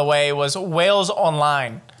one, by the way, was Wales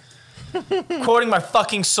Online. Quoting my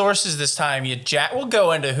fucking sources this time, you jack. We'll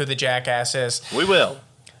go into who the jackass is. We will.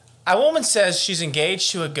 A woman says she's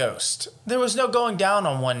engaged to a ghost. There was no going down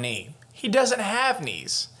on one knee. He doesn't have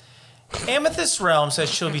knees. Amethyst Realm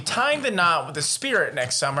says she'll be tying the knot with a spirit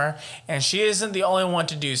next summer, and she isn't the only one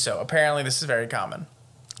to do so. Apparently, this is very common.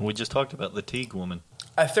 We just talked about the Teague woman.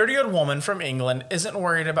 A 30-year-old woman from England isn't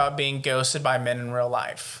worried about being ghosted by men in real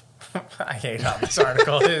life. I hate how this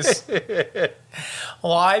article is.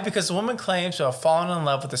 Why? Because the woman claims to have fallen in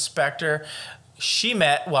love with a specter she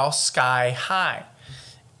met while sky high.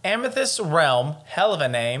 Amethyst Realm, hell of a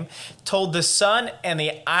name, told The Sun and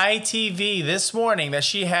the ITV this morning that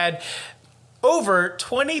she had over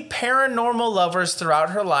 20 paranormal lovers throughout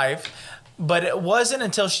her life, but it wasn't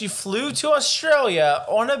until she flew to Australia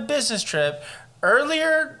on a business trip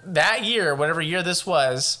earlier that year, whatever year this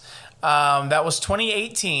was, that was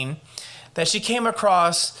 2018, that she came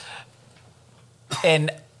across an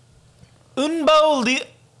unbelievable,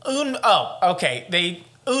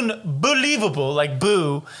 like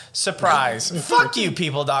boo, surprise. Fuck you,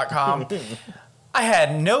 people.com. I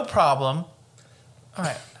had no problem. All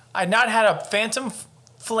right. I'd not had a phantom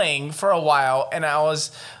fling for a while, and I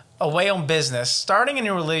was away on business. Starting a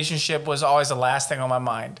new relationship was always the last thing on my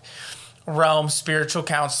mind. Rome, spiritual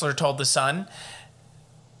counselor, told The Sun.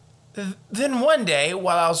 Then one day,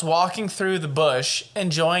 while I was walking through the bush,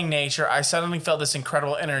 enjoying nature, I suddenly felt this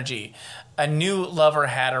incredible energy. A new lover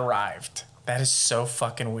had arrived. That is so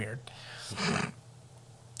fucking weird.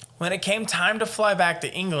 When it came time to fly back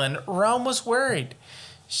to England, Rome was worried.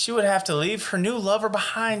 She would have to leave her new lover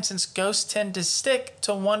behind since ghosts tend to stick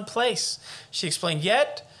to one place. She explained,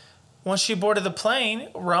 yet, once she boarded the plane,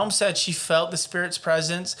 Rome said she felt the spirit's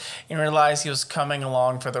presence and realized he was coming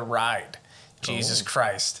along for the ride. Jesus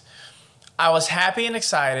Christ. I was happy and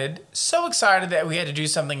excited, so excited that we had to do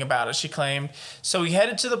something about it, she claimed. So we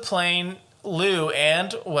headed to the plane, Lou,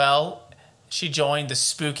 and, well, she joined the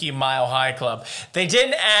Spooky Mile High Club. They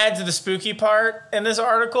didn't add to the spooky part in this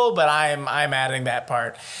article, but I'm adding that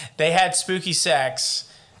part. They had spooky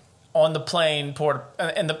sex on the plane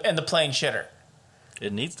in the plane shitter.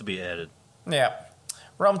 It needs to be added. Yeah.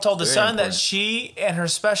 Rome told The Sun important. that she and her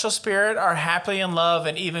special spirit are happily in love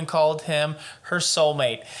and even called him her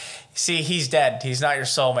soulmate. See, he's dead. He's not your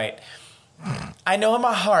soulmate. I know in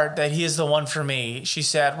my heart that he is the one for me, she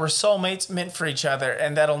said. We're soulmates meant for each other,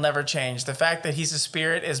 and that'll never change. The fact that he's a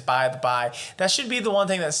spirit is by the by. That should be the one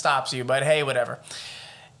thing that stops you, but hey, whatever.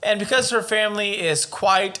 And because her family is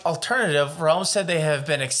quite alternative, Rome said they have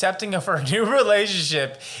been accepting of her new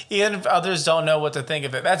relationship, even if others don't know what to think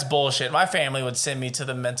of it. That's bullshit. My family would send me to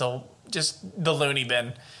the loony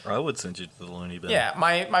bin. Or I would send you to the loony bin. Yeah,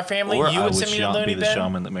 my family, or you would send me to the loony bin. be the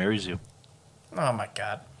shaman that marries you. Oh my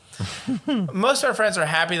God. Most of our friends are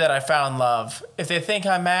happy that I found love. If they think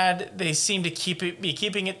I'm mad, they seem to be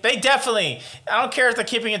keeping it. They definitely, I don't care if they're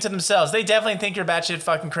keeping it to themselves. They definitely think you're batshit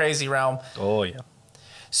fucking crazy, Realm. Oh, yeah.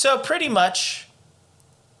 So pretty much,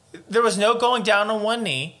 there was no going down on one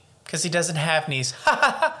knee because he doesn't have knees.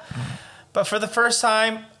 But for the first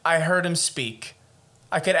time, I heard him speak.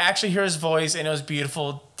 I could actually hear his voice, and it was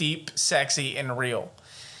beautiful, deep, sexy, and real.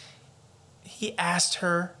 He asked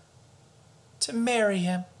her to marry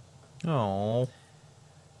him. Oh.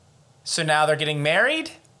 So now they're getting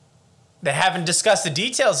married. They haven't discussed the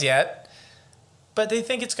details yet, but they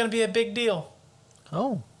think it's going to be a big deal.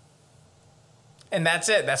 Oh. And that's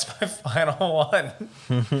it. That's my final one.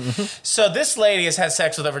 So this lady has had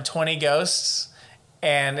sex with over 20 ghosts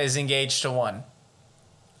and is engaged to one.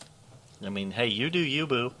 I mean, hey, you do you,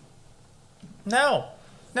 boo. No,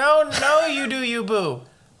 you do you, boo.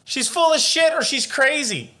 She's full of shit or she's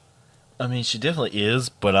crazy. I mean, she definitely is,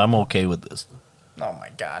 but I'm okay with this. Oh, my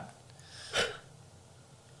God.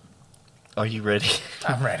 Are you ready?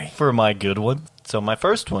 I'm ready. For my good one. So my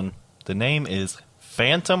first one, the name is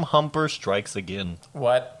Phantom Humper Strikes Again.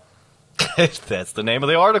 What? That's the name of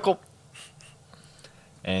the article.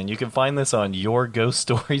 And you can find this on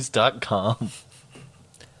yourghoststories.com.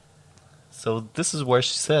 So this is where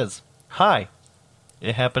she says, "Hi,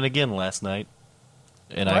 it happened again last night.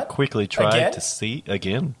 And I quickly tried to see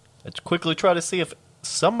if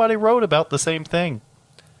somebody wrote about the same thing.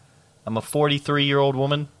 I'm a 43-year-old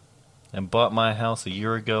woman and bought my house a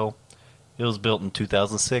year ago. It was built in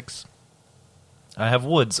 2006. I have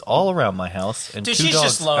woods all around my house and two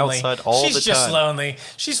dogs outside all the time." She's just lonely.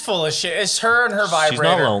 She's full of shit. It's her and her vibrator. She's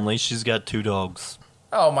not lonely. She's got 2 dogs.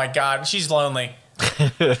 Oh, my God. She's lonely.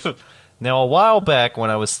 Now, a while back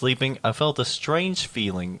when I was sleeping, I felt a strange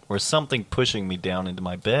feeling or something pushing me down into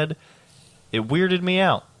my bed. It weirded me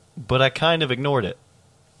out, but I kind of ignored it.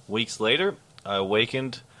 Weeks later, I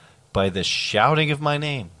awakened by the shouting of my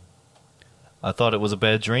name. I thought it was a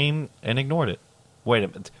bad dream and ignored it. Wait a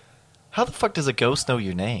minute. How the fuck does a ghost know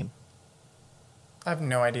your name? I have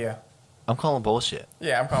no idea. I'm calling bullshit.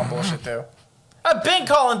 Yeah, I'm calling bullshit, too. I've been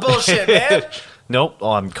calling bullshit, man. Nope,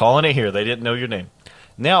 I'm calling it here. They didn't know your name.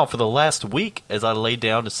 Now, for the last week, as I lay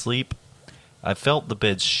down to sleep, I felt the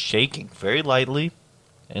bed shaking very lightly,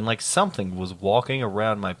 and like something was walking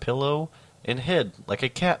around my pillow and head like a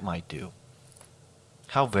cat might do.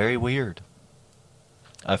 How very weird.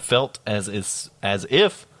 I felt as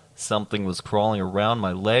if something was crawling around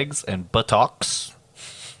my legs and buttocks,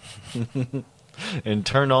 and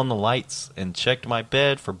turned on the lights and checked my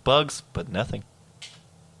bed for bugs, but nothing.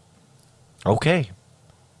 Okay.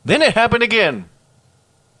 Then it happened again.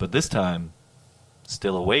 But this time,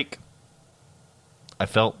 still awake. I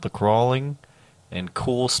felt the crawling and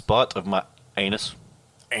cool spot of my anus.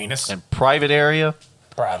 And private area.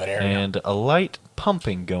 And a light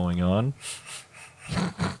pumping going on.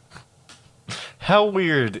 How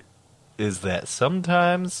weird is that?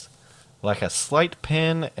 Sometimes, like a slight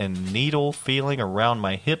pin and needle feeling around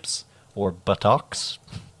my hips or buttocks.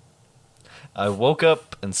 I woke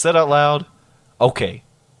up and said out loud, "Okay,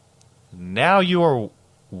 now you are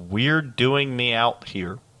weird doing me out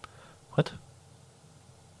here." What?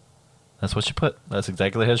 That's what she put. That's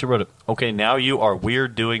exactly how she wrote it. Okay, now you are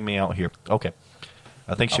weird doing me out here. Okay.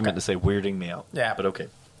 I think she meant to say weirding me out. Yeah. But okay.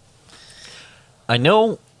 I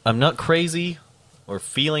know I'm not crazy or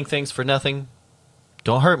feeling things for nothing.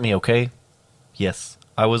 Don't hurt me, okay? Yes,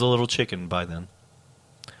 I was a little chicken by then.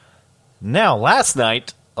 Now, last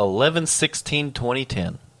night,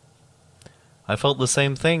 11/16/2010, I felt the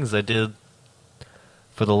same things I did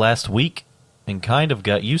for the last week and kind of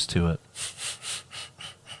got used to it.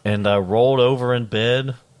 And I rolled over in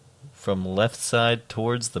bed from left side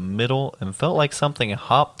towards the middle and felt like something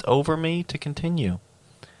hopped over me to continue.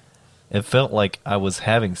 It felt like I was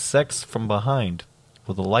having sex from behind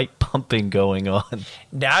with a light pumping going on.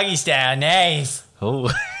 Doggy style, nice.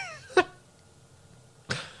 Oh.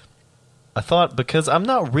 I thought, because I'm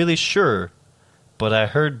not really sure, but I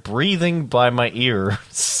heard breathing by my ear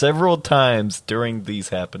several times during these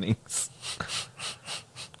happenings.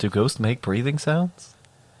 Do ghosts make breathing sounds?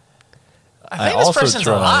 I think this person's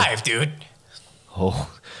alive, dude. Oh,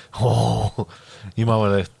 you might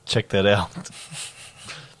want to check that out.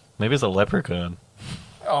 Maybe it's a leprechaun.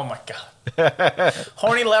 Oh my god.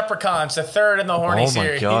 Horny leprechauns, the third in the Horny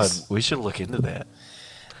series. Oh my god, we should look into that.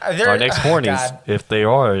 Our next Hornies, if they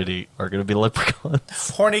already are going to be leprechauns.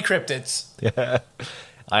 Horny cryptids. Yeah.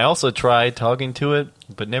 I also tried talking to it,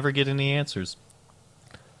 but never get any answers.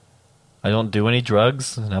 I don't do any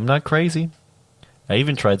drugs, and I'm not crazy. I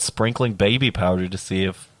even tried sprinkling baby powder to see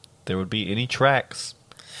if there would be any tracks.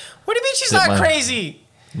 What do you mean she's not crazy?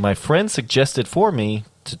 My friend suggested for me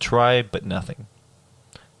to try, but nothing.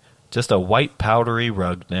 Just a white powdery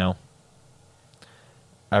rug now.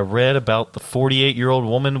 I read about the 48-year-old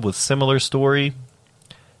woman with similar story,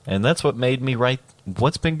 and that's what made me write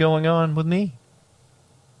what's been going on with me.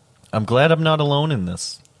 I'm glad I'm not alone in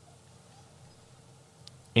this.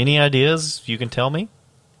 Any ideas you can tell me?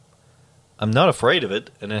 I'm not afraid of it,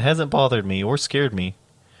 and it hasn't bothered me or scared me.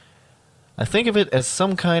 I think of it as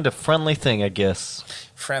some kind of friendly thing, I guess.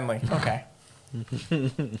 Friendly, okay. Yeah,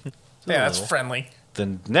 that's friendly.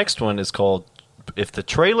 The next one is called, If the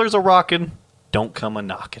Trailers Are Rockin', Don't Come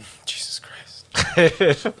A-Knockin'. Jesus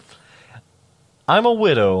Christ. I'm a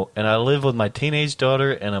widow, and I live with my teenage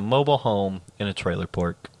daughter in a mobile home in a trailer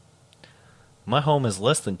park. My home is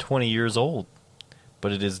less than 20 years old,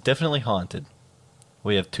 but it is definitely haunted.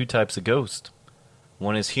 We have 2 types of ghosts.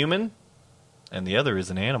 One is human, and the other is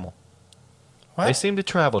an animal. What? They seem to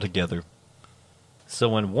travel together. So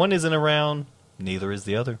when one isn't around, neither is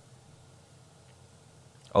the other.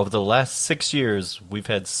 Over the last 6 years, we've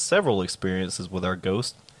had several experiences with our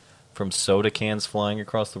ghost, from soda cans flying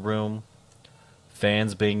across the room,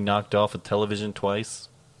 fans being knocked off a television twice,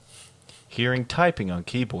 hearing typing on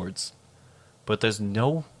keyboards, but there's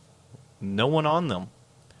no one on them.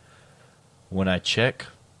 When I check,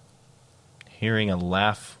 hearing a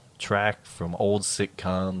laugh track from old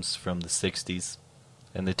sitcoms from the 60s,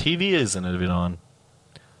 and the TV isn't even on.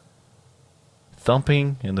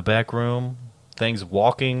 Thumping in the back room, things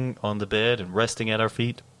walking on the bed and resting at our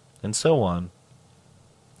feet, and so on.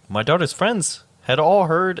 My daughter's friends had all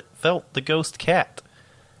felt the ghost cat,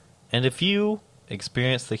 and a few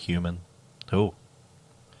experienced the human. Oh.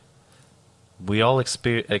 We all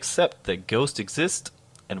accept that ghosts exist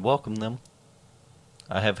and welcome them.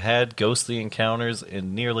 I have had ghostly encounters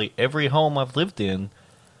in nearly every home I've lived in,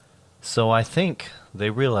 so I think they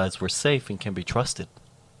realize we're safe and can be trusted.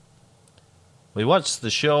 We watched the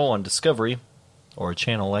show on Discovery, or a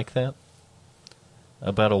channel like that,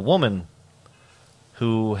 about women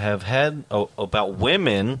who have had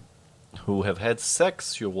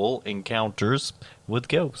sexual encounters with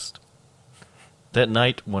ghosts. That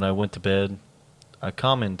night when I went to bed, I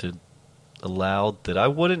commented aloud that I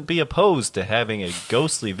wouldn't be opposed to having a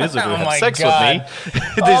ghostly visitor have sex with me.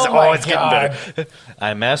 It's getting better.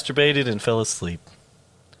 I masturbated and fell asleep.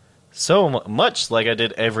 So much like I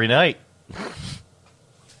did every night.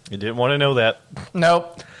 You didn't want to know that.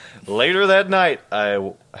 Nope. Later that night,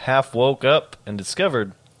 I half woke up and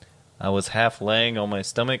discovered I was half laying on my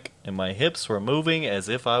stomach and my hips were moving as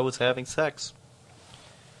if I was having sex.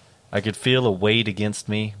 I could feel a weight against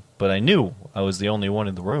me, but I knew I was the only one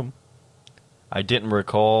in the room. I didn't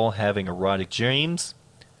recall having erotic dreams.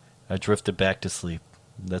 I drifted back to sleep.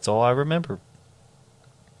 That's all I remember.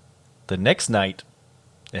 The next night,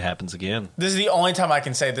 it happens again. This is the only time I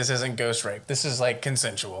can say this isn't ghost rape. This is like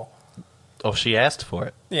consensual. Oh, she asked for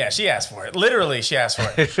it. Yeah, she asked for it. Literally, she asked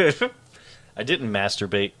for it. I didn't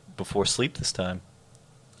masturbate before sleep this time.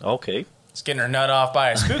 Okay. It's getting her nut off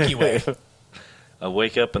by a spooky way. I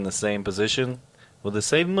wake up in the same position, with the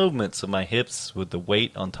same movements of my hips with the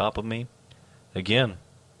weight on top of me. Again,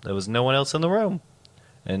 there was no one else in the room,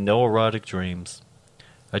 and no erotic dreams.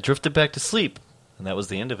 I drifted back to sleep, and that was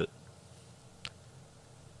the end of it.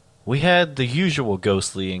 We had the usual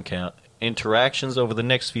ghostly interactions over the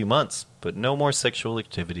next few months, but no more sexual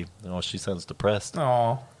activity. Oh, she sounds depressed.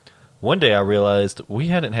 Aw. One day I realized we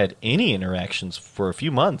hadn't had any interactions for a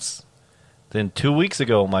few months. Then 2 weeks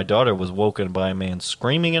ago, my daughter was woken by a man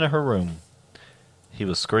screaming in her room. He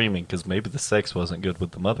was screaming because maybe the sex wasn't good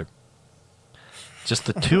with the mother. Just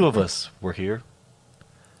the two of us were here.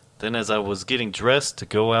 Then as I was getting dressed to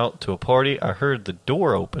go out to a party, I heard the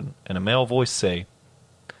door open and a male voice say,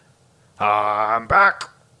 "I'm back."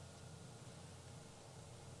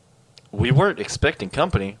 We weren't expecting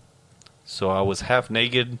company, so I was half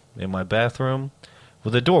naked in my bathroom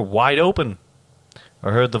with the door wide open.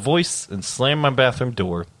 I heard the voice and slammed my bathroom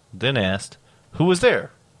door, then asked, "Who was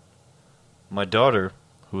there?" My daughter,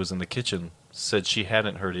 who was in the kitchen, said she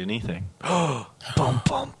hadn't heard anything. Bum, bum,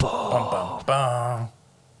 bum. Bum, bum, bum.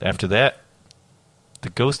 After that, the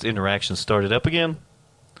ghost interaction started up again.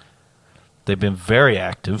 They've been very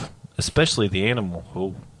active, especially the animal.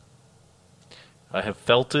 Oh. I have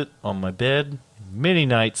felt it on my bed many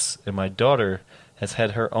nights, and my daughter has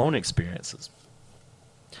had her own experiences.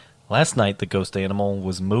 Last night, the ghost animal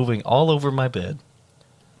was moving all over my bed.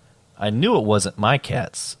 I knew it wasn't my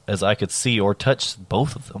cats, as I could see or touch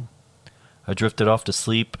both of them. I drifted off to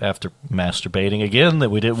sleep after masturbating again that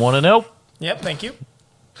we didn't want to know. Yep, thank you.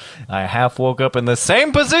 I half woke up in the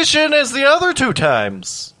same position as the other 2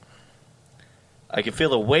 times. I could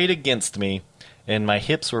feel a weight against me, and my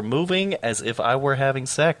hips were moving as if I were having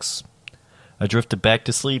sex. I drifted back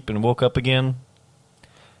to sleep and woke up again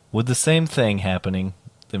with the same thing happening,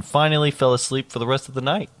 then finally fell asleep for the rest of the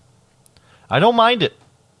night. I don't mind it,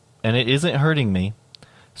 and it isn't hurting me,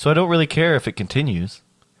 so I don't really care if it continues.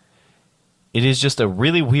 It is just a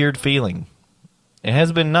really weird feeling. It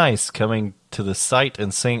has been nice coming to the site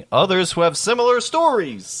and seeing others who have similar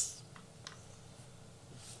stories.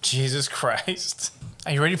 Jesus Christ.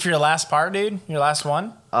 Are you ready for your last part, dude? Your last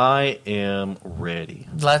one? I am ready.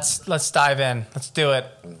 Let's dive in. Let's do it.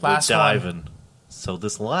 Last We're one. diving. So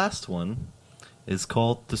this last one is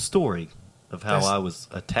called The Story of How I Was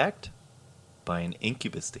Attacked by an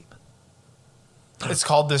Incubus Demon. It's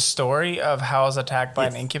called The Story of How I Was Attacked by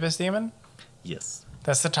Yes. an Incubus Demon? Yes,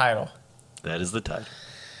 That's the title. that is the title.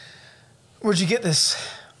 Where'd you get this?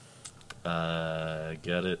 I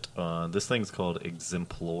got it on, this thing's called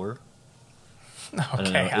Exemplar.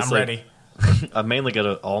 Okay, I'm like- ready. I mainly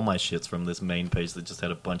got all my shits from this main page that just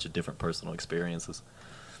had a bunch of different personal experiences.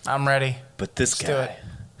 I'm ready. But this Let's do guy it.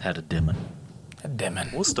 had a demon. A demon.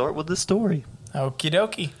 We'll start with this story. Okie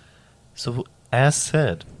dokie. So As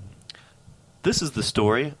said, this is the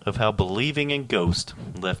story of how believing in ghosts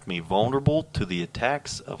left me vulnerable to the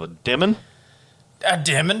attacks of a demon. A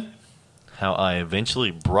demon? How I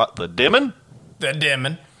eventually brought the demon? The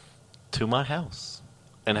demon. To my house.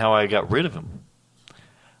 And how I got rid of him.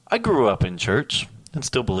 I grew up in church and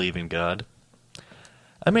still believe in God.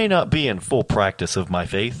 I may not be in full practice of my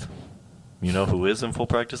faith. You know who is in full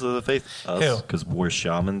practice of the faith? Us. Who? Because we're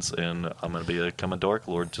shamans, and I'm going to become a Dark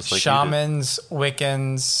Lord just like Shamans,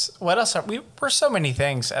 Wiccans. What else are we? We're so many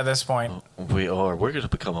things at this point. We are. We're going to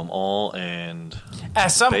become them all, and At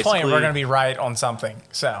some point, basically, we're going to be right on something.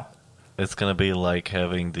 So it's going to be like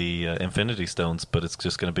having the Infinity Stones, but it's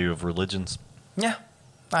just going to be of religions. yeah,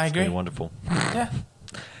 I It's agree. going to be wonderful. Yeah.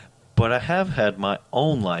 But I have had my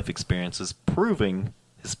own life experiences proving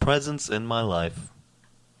His presence in my life.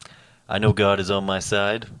 I know God is on my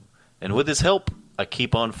side, and with His help, I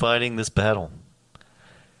keep on fighting this battle.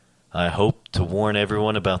 I hope to warn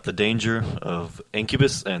everyone about the danger of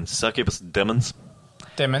incubus and succubus demons.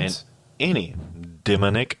 Demons. And any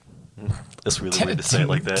demonic. It's really weird to say it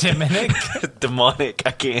like that. Demonic? Demonic,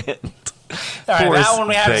 I can't. All right, that one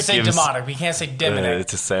we have to say gives- demonic. We can't say demonic. It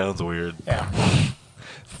just sounds weird. Yeah.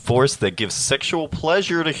 Force that gives sexual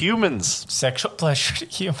pleasure to humans. Sexual pleasure to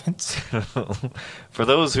humans. For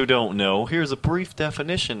those who don't know, here's a brief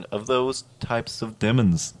definition of those types of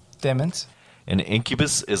demons. Demons. An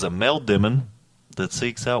incubus is a male demon that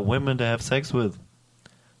seeks out women to have sex with.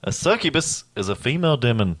 A succubus is a female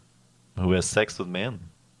demon who has sex with men.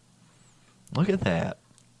 Look at that.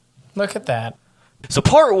 Look at that. So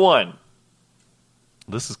part 1.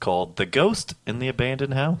 This is called The Ghost in the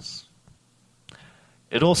Abandoned House.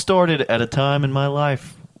 It all started at a time in my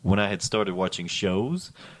life when I had started watching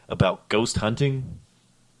shows about ghost hunting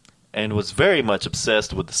and was very much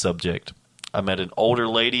obsessed with the subject. I met an older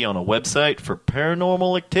lady on a website for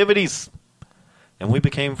paranormal activities, and we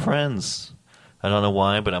became friends. I don't know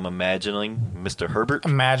why, but I'm imagining Mr. Herbert.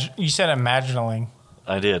 You said imagining.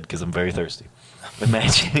 I did, because I'm very thirsty.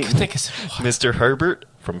 Imagining Take a sip of water. Mr. Herbert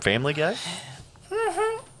from Family Guy.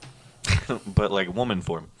 But like woman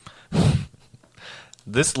form.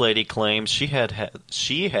 This lady claims she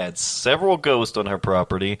had several ghosts on her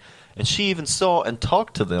property, and she even saw and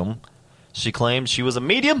talked to them. She claimed she was a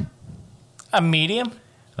medium. A medium?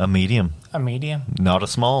 A medium. A medium. Not a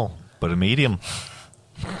small, but a medium.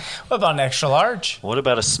 What about an extra large? What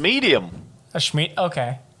about a smedium? A schmeat?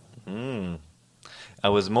 Okay. I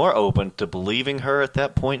was more open to believing her at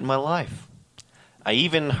that point in my life. I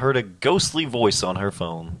even heard a ghostly voice on her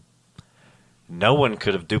phone. No one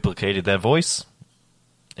could have duplicated that voice.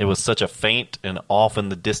 It was such a faint and off in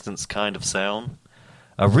the distance kind of sound.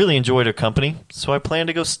 I really enjoyed her company, so I planned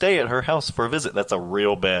to go stay at her house for a visit. That's a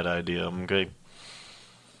real bad idea, okay?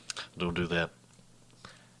 Don't do that.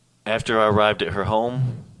 After I arrived at her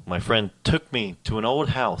home, my friend took me to an old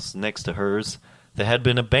house next to hers that had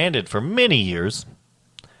been abandoned for many years.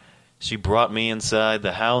 She brought me inside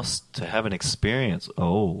the house to have an experience.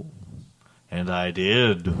 Oh, and I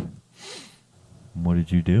did. What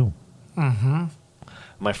did you do?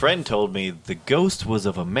 My friend told me the ghost was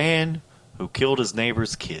of a man who killed his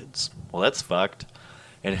neighbor's kids. Well, that's fucked.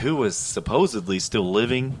 And who was supposedly still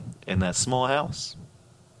living in that small house.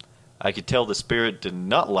 I could tell the spirit did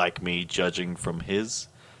not like me judging from his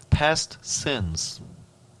past sins.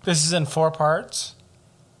 This is in 4 parts?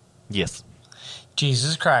 Yes.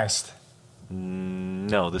 Jesus Christ.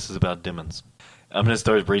 No, this is about demons. I'm going to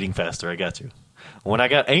start reading faster. I got you. When I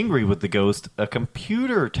got angry with the ghost, a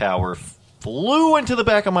computer tower flew into the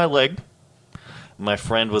back of my leg. My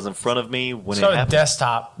friend was in front of me when it happened.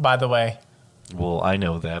 Desktop, by the way. Well, I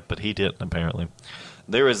know that, but he didn't, apparently.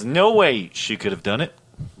 There is no way she could have done it.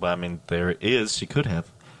 Well, I mean, there is. She could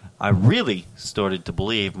have. I really started to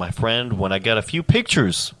believe my friend when I got a few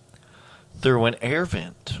pictures through an air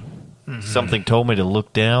vent. Something told me to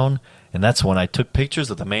look down, and that's when I took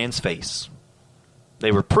pictures of the man's face.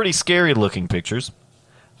 They were pretty scary-looking pictures.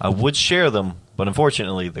 I would share them, but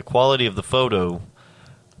unfortunately, the quality of the photo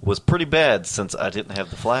was pretty bad since I didn't have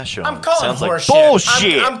the flash on. I'm calling Sounds like horseshit.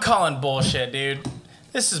 bullshit. I'm calling bullshit, dude.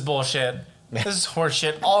 This is bullshit. This is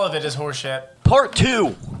horseshit. All of it is horseshit. Part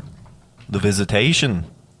 2. The Visitation.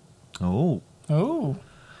 Oh. Ooh.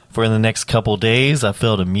 For the next couple days, I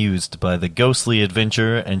felt amused by the ghostly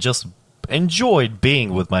adventure and just enjoyed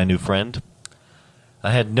being with my new friend.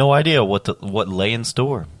 I had no idea what lay in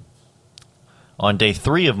store. On day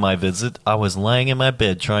 3 of my visit, I was laying in my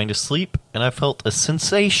bed trying to sleep, and I felt a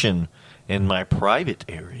sensation in my private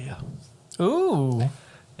area. Ooh.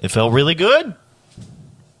 It felt really good,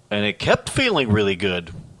 and it kept feeling really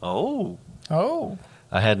good. Oh. Oh.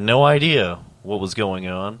 I had no idea what was going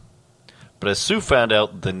on, But as Sue found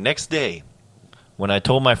out the next day, when I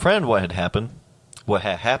told my friend what had happened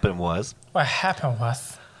was... What happened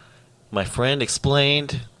was... My friend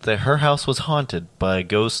explained that her house was haunted by a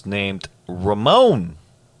ghost named Ramon.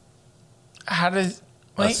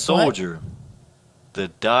 A soldier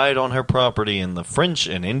that died on her property in the French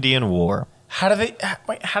and Indian War. How do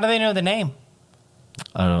they know the name?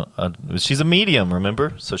 I don't. She's a medium,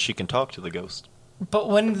 remember? So she can talk to the ghost. But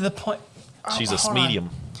when did the point... She's a medium.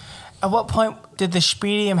 At what point did the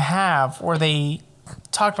Spedium have where they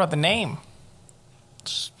talked about the name?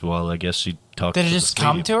 Well, I guess she talked to the Did it just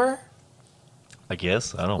come to her? I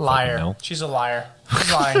guess. I don't Liar. fucking know. She's a liar.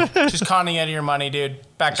 She's lying. She's conning you out of your money, dude.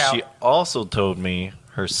 Back out. She also told me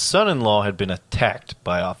her son-in-law had been attacked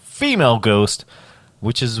by a female ghost,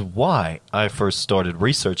 which is why I first started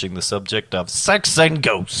researching the subject of sex and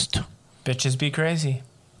ghost. Bitches be crazy.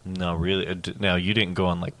 No, really. Now, you didn't go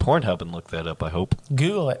on like Pornhub and look that up, I hope.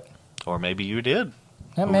 Google it. Or maybe you did.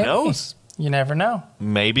 Who knows? You never know.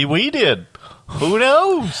 Maybe we did. Who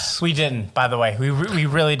knows? We didn't, by the way. We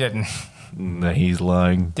really didn't. Nah, he's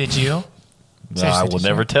lying. Did you? No, I will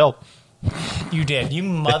never tell. You did. You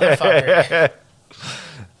motherfucker.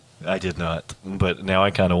 I did not, but now I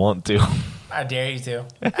kind of want to. I dare you to.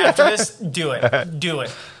 After this, do it. Do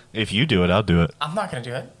it. If you do it, I'll do it. I'm not going to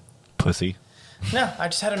do it. Pussy. No, I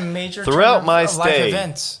just had a major throughout turn my of life stay.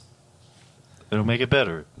 Events. It'll make it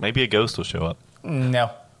better. Maybe a ghost will show up.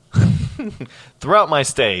 No. Throughout my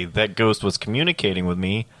stay, that ghost was communicating with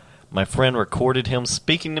me. My friend recorded him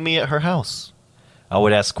speaking to me at her house. I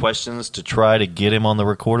would ask questions to try to get him on the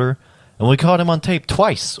recorder, and we caught him on tape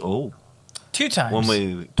twice. Oh. 2 times. When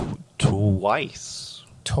we twice.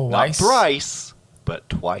 Twice? Not thrice, but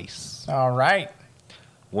twice. All right.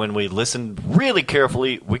 When we listened really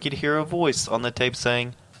carefully, we could hear a voice on the tape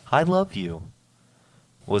saying, "I love you."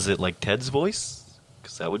 Was it like Ted's voice?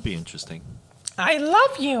 Because that would be interesting. I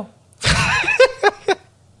love you.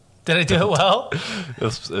 Did I do it well?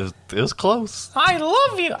 It was close. I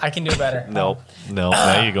love you. I can do better. No.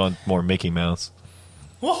 Now you're going more Mickey Mouse.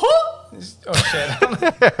 Oh, shit.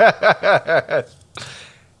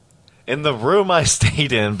 In the room I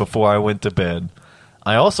stayed in before I went to bed,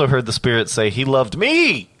 I also heard the spirit say he loved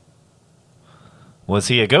me. Was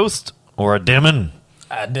he a ghost or a demon?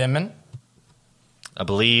 A demon. I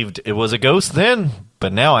believed it was a ghost then,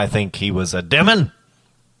 but now I think he was a demon.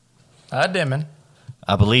 A demon.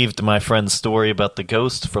 I believed my friend's story about the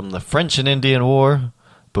ghost from the French and Indian War,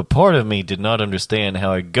 but part of me did not understand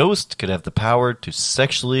how a ghost could have the power to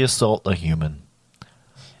sexually assault a human.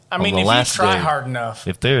 I mean, if you try hard enough.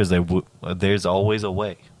 If there's always a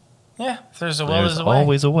way. Yeah, if there's a will, there's a way. There's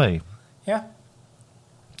always a way. Yeah.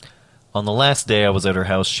 On the last day I was at her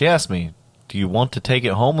house, she asked me, "Do you want to take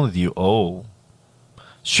it home with you?" Oh.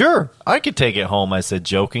 "Sure, I could take it home," I said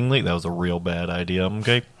jokingly. That was a real bad idea,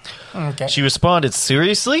 okay? Okay. She responded,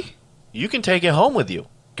 "Seriously? You can take it home with you.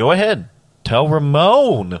 Go ahead. Tell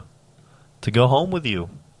Ramon to go home with you."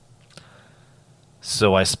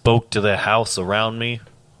 So I spoke to the house around me.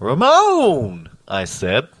 "Ramon," I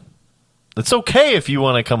said, "it's okay if you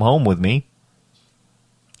want to come home with me."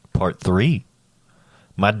 Part 3.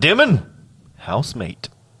 My demon housemate.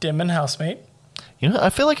 Demon housemate. You know,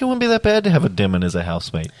 I feel like it wouldn't be that bad to have a demon as a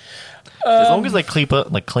housemate. As long as they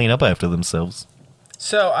clean up after themselves.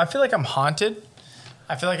 So I feel like I'm haunted.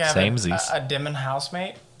 I feel like I have Samesies. a demon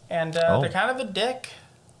housemate, and they're kind of a dick.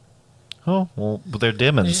 Oh, well, but they're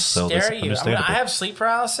demons, They just so stare that's at you. I mean, understandable. I have sleep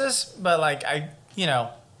paralysis, but like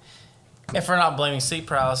if we're not blaming sleep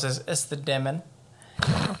paralysis, it's the demon.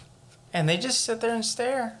 And they just sit there and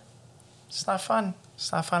stare. It's not fun.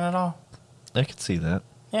 It's not fun at all. I could see that.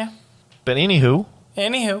 Yeah. But anywho,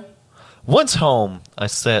 once home, I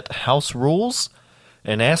set house rules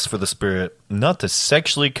and asked for the spirit not to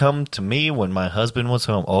sexually come to me when my husband was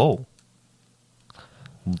home. Oh.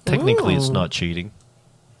 Technically, it's not cheating.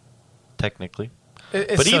 Technically.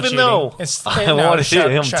 It's but still even cheating. though I wanted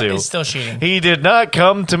him to, it's still cheating. He did not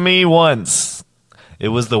come to me once. It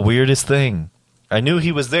was the weirdest thing. I knew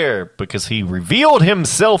he was there because he revealed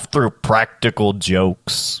himself through practical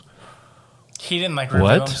jokes. He didn't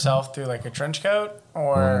reveal himself through a trench coat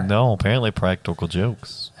or no, apparently practical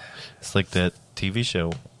jokes. It's like that TV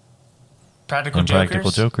show. Practical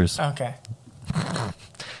Jokers. Okay.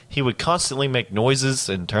 He would constantly make noises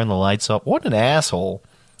and turn the lights up. What an asshole.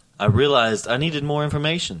 I realized I needed more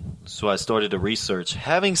information, so I started to research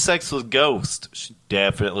having sex with ghosts. She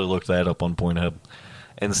definitely looked that up on Pornhub.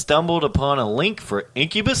 And stumbled upon a link for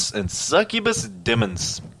incubus and succubus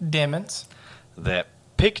demons. Demons. That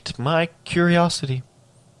piqued my curiosity.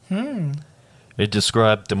 It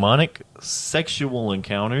described demonic sexual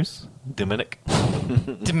encounters. Demonic.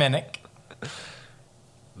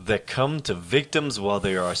 that come to victims while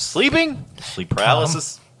they are sleeping, sleep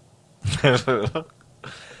paralysis.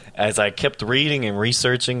 As I kept reading and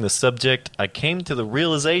researching the subject, I came to the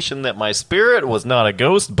realization that my spirit was not a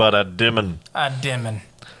ghost, but a demon. A demon.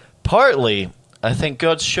 Partly, I think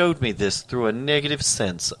God showed me this through a negative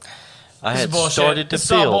sense. I had started to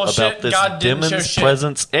feel about this demon's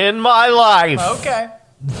presence in my life. Okay.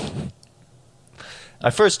 I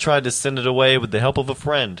first tried to send it away with the help of a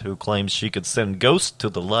friend who claims she could send ghosts to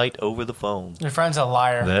the light over the phone. Your friend's a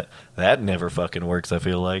liar. That never fucking works, I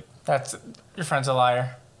feel like. Your friend's a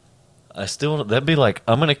liar. That'd be like,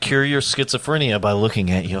 I'm going to cure your schizophrenia by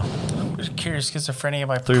looking at you. Cure your schizophrenia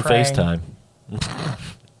by through praying. FaceTime.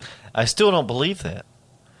 I still don't believe that.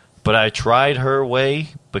 But I tried her way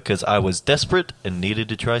because I was desperate and needed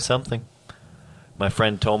to try something. My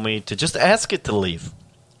friend told me to just ask it to leave.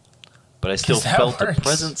 But I still felt a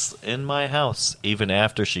presence in my house, even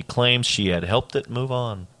after she claimed she had helped it move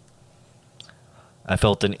on. I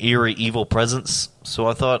felt an eerie, evil presence, so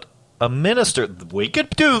I thought, a minister, we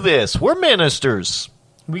could do this. We're ministers.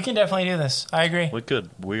 We can definitely do this. I agree. We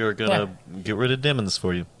could. We are going to get rid of demons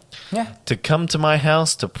for you. Yeah. To come to my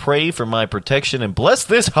house to pray for my protection and bless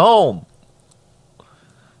this home.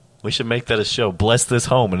 We should make that a show. Bless this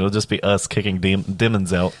home, and it'll just be us kicking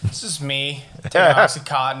demons out. This is me taking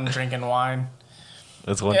Oxycontin, drinking wine.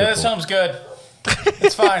 That's wonderful. Yeah, this home's good.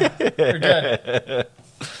 It's fine. We're good.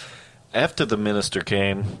 After the minister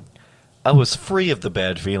came, I was free of the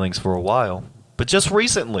bad feelings for a while. But just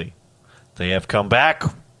recently, they have come back.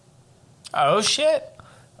 Oh, shit.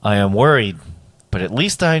 I am worried, but at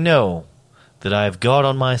least I know that I have God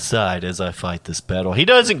on my side as I fight this battle. He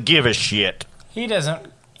doesn't give a shit. He doesn't.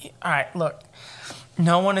 All right, look.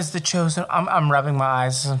 No one is the chosen. I'm rubbing my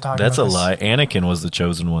eyes as I'm talking That's about a lie. Anakin was the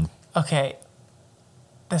chosen one. Okay.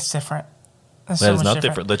 That's different. That is not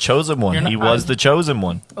different. The chosen one. He was the chosen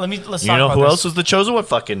one. Let's you know who else was the chosen one?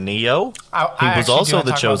 Fucking Neo. He was also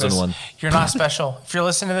the chosen one. You're not special. If you're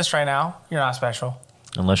listening to this right now, you're not special.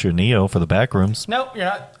 Unless you're Neo for the back rooms. Nope, you're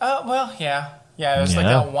not. Well, yeah. Yeah, there's like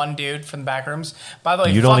that one dude from the back rooms. By the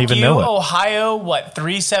way, you don't even know it. Ohio,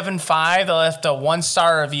 375, they left a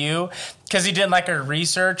 1-star review because he did like a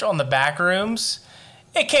research on the back rooms.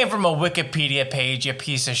 It came from a Wikipedia page, you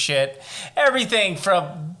piece of shit. Everything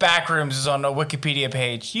from Backrooms is on a Wikipedia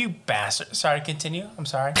page. You bastard. Sorry, continue. I'm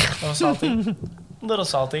sorry. A little salty. Little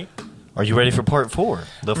salty. Are you ready for part 4?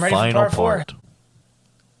 The I'm ready final for part 4.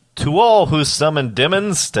 To all who summon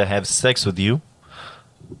demons to have sex with you.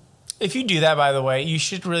 If you do that, by the way, you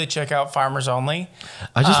should really check out Farmers Only.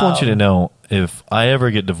 I just want you to know, if I ever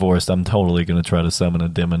get divorced, I'm totally going to try to summon a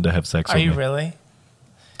demon to have sex with me. Are you really?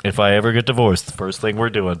 If I ever get divorced, the first thing we're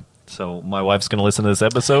doing. So my wife's going to listen to this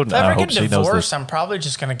episode, and I hope she knows this. If I ever get divorced, I'm probably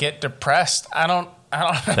just going to get depressed. I don't.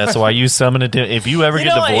 That's why you summon a demon. If you ever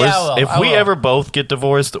get divorced, if we ever both get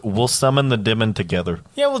divorced, we'll summon the demon together.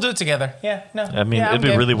 Yeah, we'll do it together. Yeah, no. I mean, it'd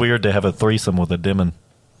be really weird to have a threesome with a demon.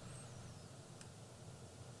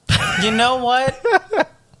 You know what?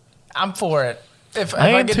 I'm for it. If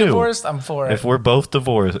I get divorced, I'm for it. If we're both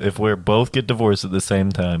divorced, if we both get divorced at the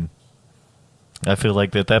same time, I feel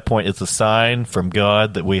like at that point it's a sign from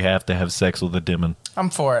God that we have to have sex with a demon. I'm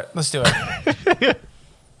for it. Let's do it.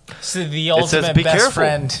 So the ultimate best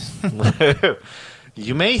friend.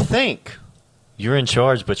 You may think you're in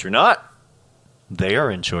charge, but you're not. They are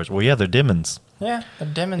in charge. Well, yeah, they're demons. Yeah, they're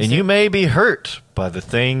demons. And you may be hurt by the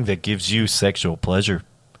thing that gives you sexual pleasure.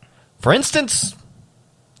 For instance,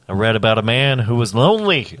 I read about a man who was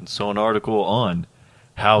lonely and saw an article on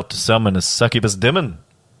how to summon a succubus demon.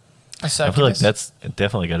 I feel like that's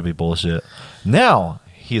definitely got to be bullshit. Now,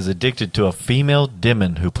 he is addicted to a female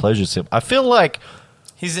demon who pleasures him. I feel like...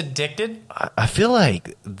 He's addicted? I feel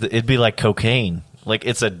like it'd be like cocaine. Like,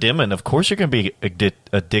 it's a demon. Of course you're going to be addicted.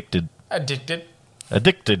 Addicted?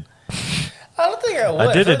 Addicted. I don't think I would.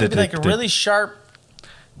 I feel like it'd be like a really sharp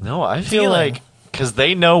No, I feel like... Because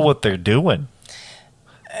they know what they're doing.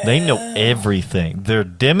 They know everything. They're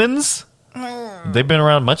demons. They've been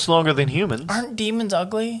around much longer than humans. Aren't demons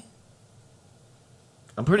ugly?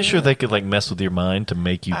 I'm pretty sure they could like mess with your mind to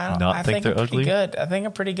make you not think they're ugly. Good. I think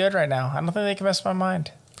I'm pretty good right now. I don't think they can mess with my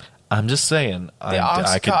mind. I'm just saying. The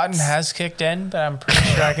Oxycontin has kicked in, but I'm pretty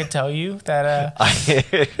sure I could tell you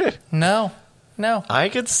that... No. I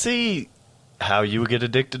could see how you would get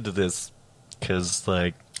addicted to this. Because,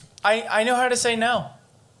 like... I know how to say no.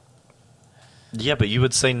 Yeah, but you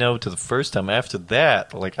would say no to the first time. After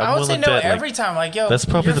that, like I would say no every time. Like, yo, that's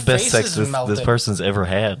probably the best sex this person's ever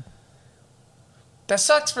had. That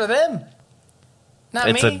sucks for them. Not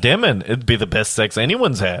me. It's a demon. It'd be the best sex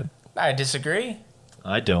anyone's had. I disagree.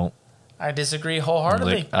 I don't. I disagree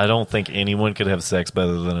wholeheartedly. Like, I don't think anyone could have sex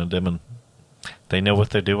better than a demon. They know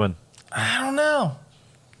what they're doing. I don't know.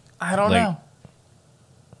 I don't know.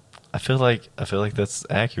 I feel like that's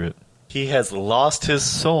accurate. He has lost his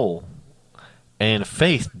soul and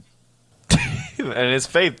faith, and his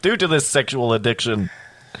faith due to this sexual addiction.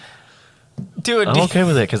 Dude, I'm okay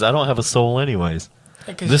with it because I don't have a soul anyways.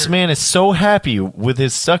 This man is so happy with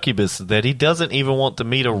his succubus that he doesn't even want to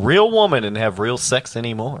meet a real woman and have real sex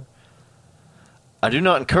anymore. I do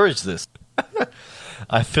not encourage this.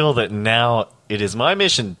 I feel that now it is my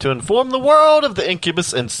mission to inform the world of the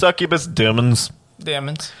incubus and succubus demons.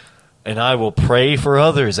 Demons. And I will pray for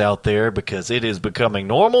others out there because it is becoming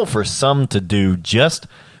normal for some to do just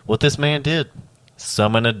what this man did.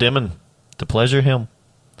 Summon a demon to pleasure him.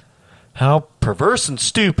 How perverse and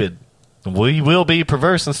stupid. We will be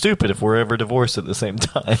perverse and stupid if we're ever divorced at the same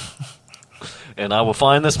time. And I will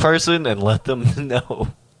find this person and let them know.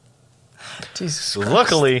 Jesus Christ.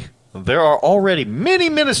 Luckily, there are already many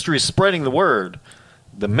ministries spreading the word.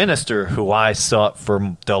 The minister who I sought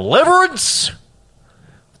for deliverance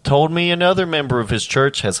told me another member of his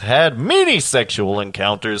church has had many sexual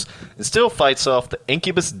encounters and still fights off the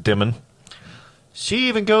incubus demon. She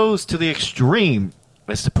even goes to the extreme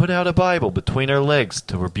as to put out a Bible between her legs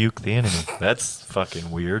to rebuke the enemy. That's fucking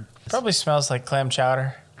weird. Probably smells like clam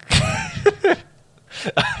chowder.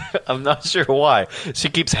 I'm not sure why. She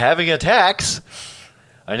keeps having attacks.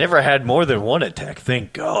 I never had more than one attack,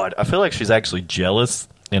 thank God. I feel like she's actually jealous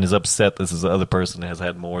and is upset this other person has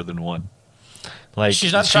had more than one. Like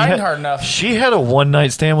she's not trying hard enough. She had a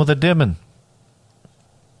one-night stand with a demon.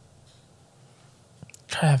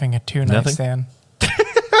 Try having a two-night stand.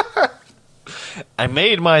 I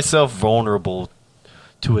made myself vulnerable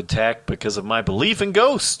to attack because of my belief in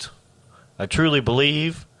ghosts. I truly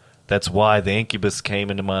believe that's why the incubus came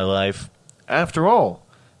into my life. After all,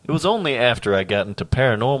 it was only after I got into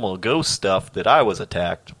paranormal ghost stuff that I was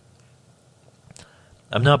attacked.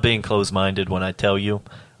 I'm not being closed-minded when I tell you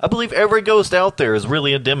I believe every ghost out there is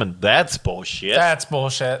really a demon. That's bullshit. That's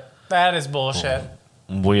bullshit. That is bullshit.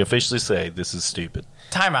 We officially say this is stupid.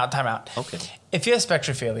 Time out. Okay. If you have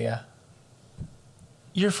spectrophilia,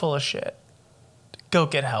 you're full of shit. Go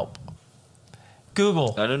get help.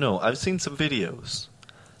 Google. I don't know. I've seen some videos.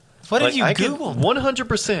 What did you Google?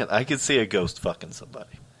 100% I could see a ghost fucking somebody.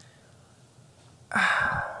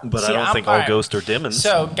 But See, I don't think all ghosts are demons.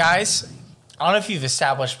 So, guys, I don't know if you've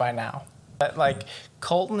established by now, but like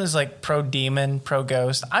Colton is like pro-demon,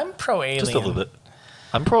 pro-ghost. I'm pro-alien. Just a little bit.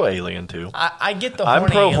 I'm pro-alien too. I get the horny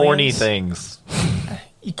I'm pro-horny aliens. things.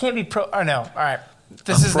 You can't be pro... Oh, no. All right.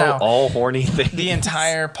 This is now... all horny things. The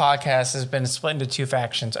entire podcast has been split into two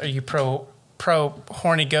factions. Are you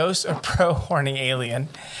pro-horny ghost or pro-horny alien?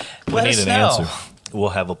 We need an answer. We'll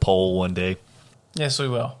have a poll one day. Yes, we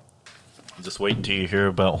will. Just wait until you hear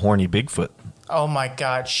about horny Bigfoot. Oh, my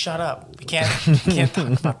God. Shut up. We can't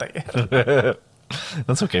talk about that yet.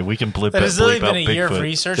 That's okay. We can blip That out has literally been a Bigfoot. year of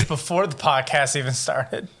research before the podcast even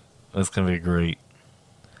started. That's going to be great.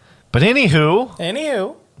 But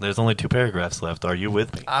Anywho. There's only 2 paragraphs left. Are you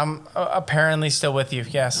with me? I'm apparently still with you,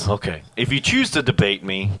 yes. Okay. If you choose to debate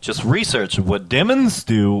me, just research what demons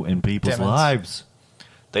do in people's lives.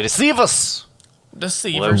 They deceive us.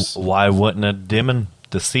 Deceivers. Why wouldn't a demon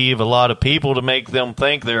deceive a lot of people to make them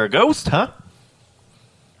think they're a ghost, huh?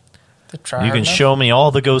 You can show me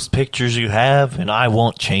all the ghost pictures you have, and I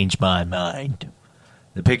won't change my mind.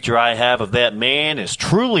 The picture I have of that man is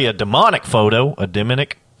truly a demonic photo. A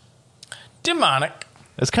demonic. Demonic.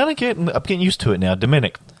 It's kind of I'm getting used to it now.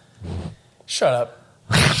 Demonic. Shut up.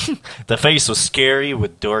 The face was scary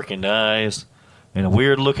with darkened eyes and a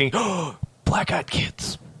weird looking black-eyed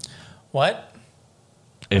kids. What?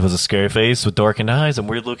 It was a scary face with darkened eyes and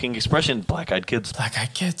weird looking expression. Black-eyed kids.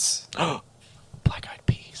 Black-eyed kids. Black-eyed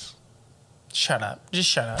peas. Shut up. Just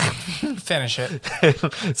shut up. Finish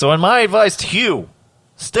it. So, in my advice to you,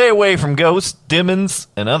 stay away from ghosts, demons,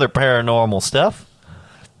 and other paranormal stuff.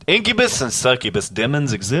 Incubus and succubus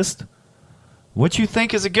demons exist. What you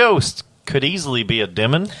think is a ghost could easily be a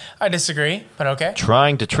demon. I disagree, but okay.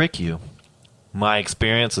 Trying to trick you. My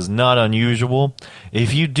experience is not unusual.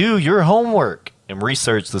 If you do your homework and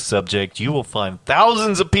research the subject, you will find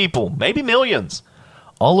thousands of people, maybe millions,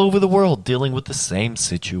 all over the world dealing with the same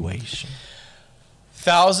situation.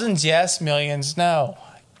 Thousands, yes. Millions, no.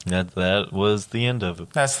 That was the end of it.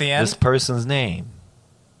 That's the end? This person's name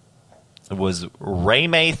was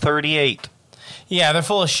Raymay 38. Yeah, they're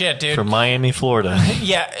full of shit, dude. From Miami, Florida.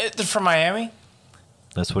 Yeah, they're from Miami?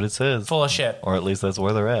 That's what it says. Full of shit. Or at least that's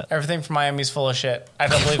where they're at. Everything from Miami's full of shit. I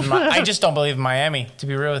don't believe I just don't believe in Miami, to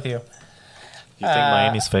be real with you. You think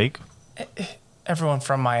Miami's fake? Everyone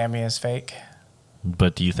from Miami is fake.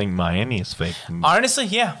 But do you think Miami is fake? Honestly,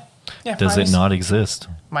 yeah. Does it not exist?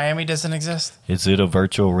 Miami doesn't exist. Is it a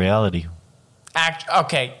virtual reality?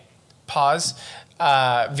 Okay, pause.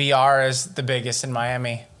 VR is the biggest in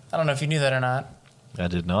Miami. I don't know if you knew that or not. I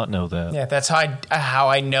did not know that. Yeah, that's how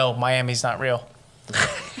I know Miami's not real.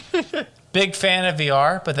 Big fan of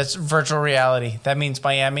VR, but that's virtual reality. That means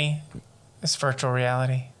Miami is virtual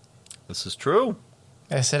reality. This is true.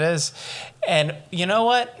 Yes, it is. And you know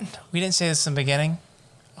what? We didn't say this in the beginning.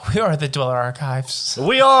 We are the Dweller Archives.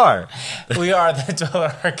 We are. We are the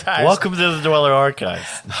Dweller Archives. Welcome to the Dweller Archives.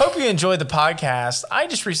 Hope you enjoyed the podcast. I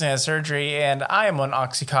just recently had surgery, and I am on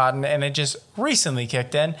Oxycontin, and it just recently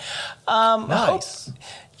kicked in. Nice. Hope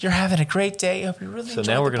you're having a great day. Hope you really enjoyed the podcast.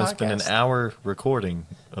 So now we're going to spend an hour recording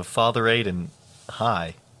of Father Aiden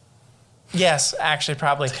high. Yes, actually,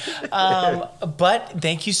 probably. But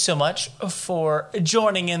thank you so much for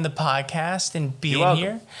joining in the podcast and being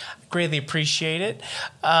here. Greatly appreciate it.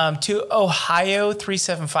 To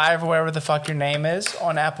Ohio375, or whatever the fuck your name is,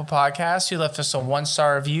 on Apple Podcasts, who left us a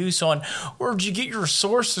 1-star review. So on where'd you get your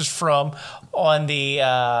sources from on the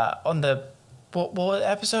what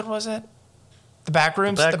episode was it? The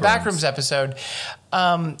Backrooms? The Backrooms episode.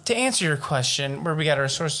 To answer your question, where we got our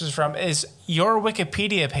sources from is your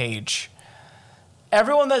Wikipedia page.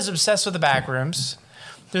 Everyone that's obsessed with the Backrooms,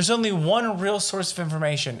 there's only one real source of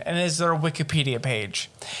information, and it is their Wikipedia page.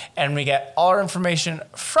 And we get all our information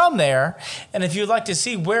from there. And if you'd like to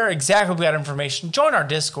see where exactly we got information, join our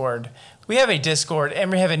Discord. We have a Discord,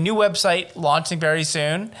 and we have a new website launching very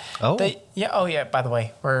soon. Oh. Yeah, by the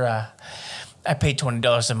way, I paid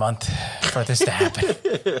 $20 a month for this to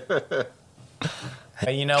happen.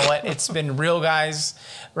 You know what? It's been real, guys.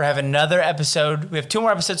 We're having another episode. We have 2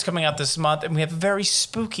 more episodes coming out this month, and we have a very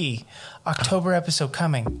spooky October episode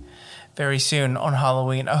coming very soon on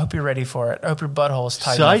Halloween. I hope you're ready for it. I hope your butthole's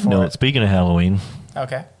tight. Side note, speaking of Halloween.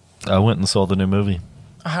 Okay. I went and saw the new movie.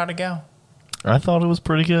 How'd it go? I thought it was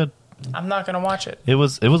pretty good. I'm not going to watch it. It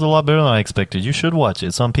was a lot better than I expected. You should watch it.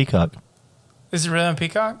 It's on Peacock. Is it really on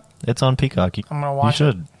Peacock? It's on Peacock. I'm going to watch it.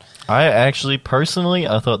 You should. I actually, personally,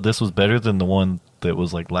 I thought this was better than the one that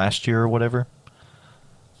was like last year or whatever.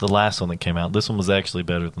 The last one that came out. This one was actually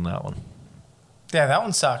better than that one. Yeah, that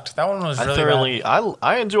one sucked. That one was really bad.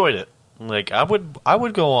 I enjoyed it. Like I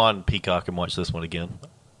would go on Peacock and watch this one again.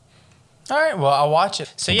 All right, well, I'll watch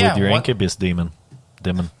it. So yeah, with your incubus demon.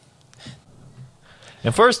 And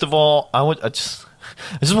first of all, I just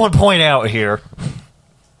want to point out here.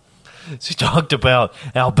 She talked about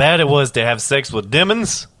how bad it was to have sex with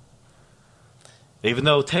demons. Even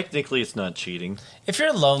though technically it's not cheating. If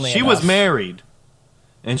you're lonely She was married.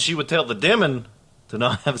 And she would tell the demon to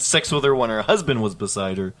not have sex with her when her husband was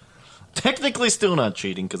beside her. Technically still not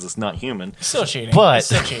cheating because it's not human. Still cheating. But it's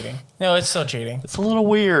still cheating. No, it's still cheating. It's a little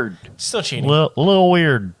weird. Still cheating. A little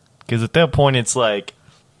weird. Because at that point it's like,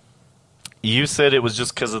 you said it was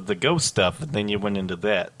just because of the ghost stuff, and then you went into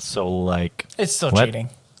that. So like... It's still what?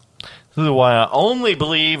 cheating. This is why I only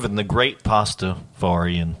believe in the great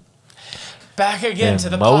Pastafarian. Back again to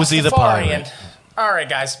the Mosey the Pastafarian. pirate. All right,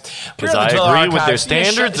 guys. Because I agree with their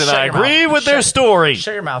standards and I agree with their story.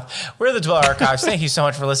 Shut your mouth. We're the Dweller Archives. Thank you so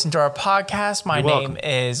much for listening to our podcast. My name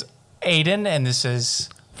is Aiden, and this is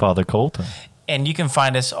Father Colton. And you can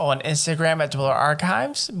find us on Instagram at Dweller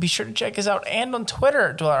Archives. Be sure to check us out, and on Twitter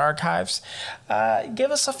at Dweller Archives.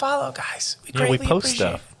 Give us a follow, guys. We greatly post appreciate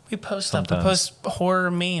stuff. it. We post stuff. Sometimes. We post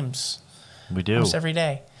horror memes. We do. Almost every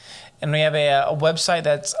day. And we have a website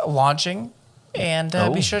that's launching. And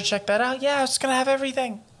be sure to check that out. Yeah, it's going to have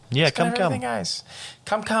everything. Yeah, come, guys.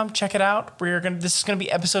 Come, check it out. This is going to be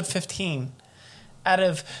episode 15 out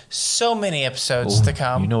of so many episodes to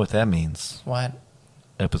come. You know what that means? What?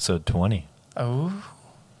 Episode 20. Oh,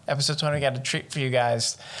 episode 20 got a treat for you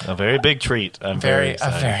guys. A very big treat. I'm very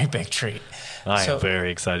excited. A very big treat. I am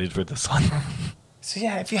very excited for this one. So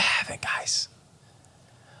yeah, if you haven't, guys,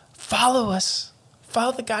 follow us.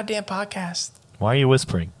 Follow the goddamn podcast. Why are you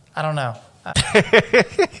whispering? I don't know.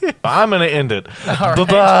 I'm going to end it. All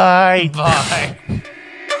Bye-bye. Right. Bye.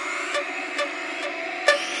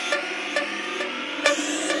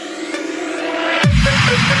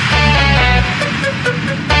 Bye.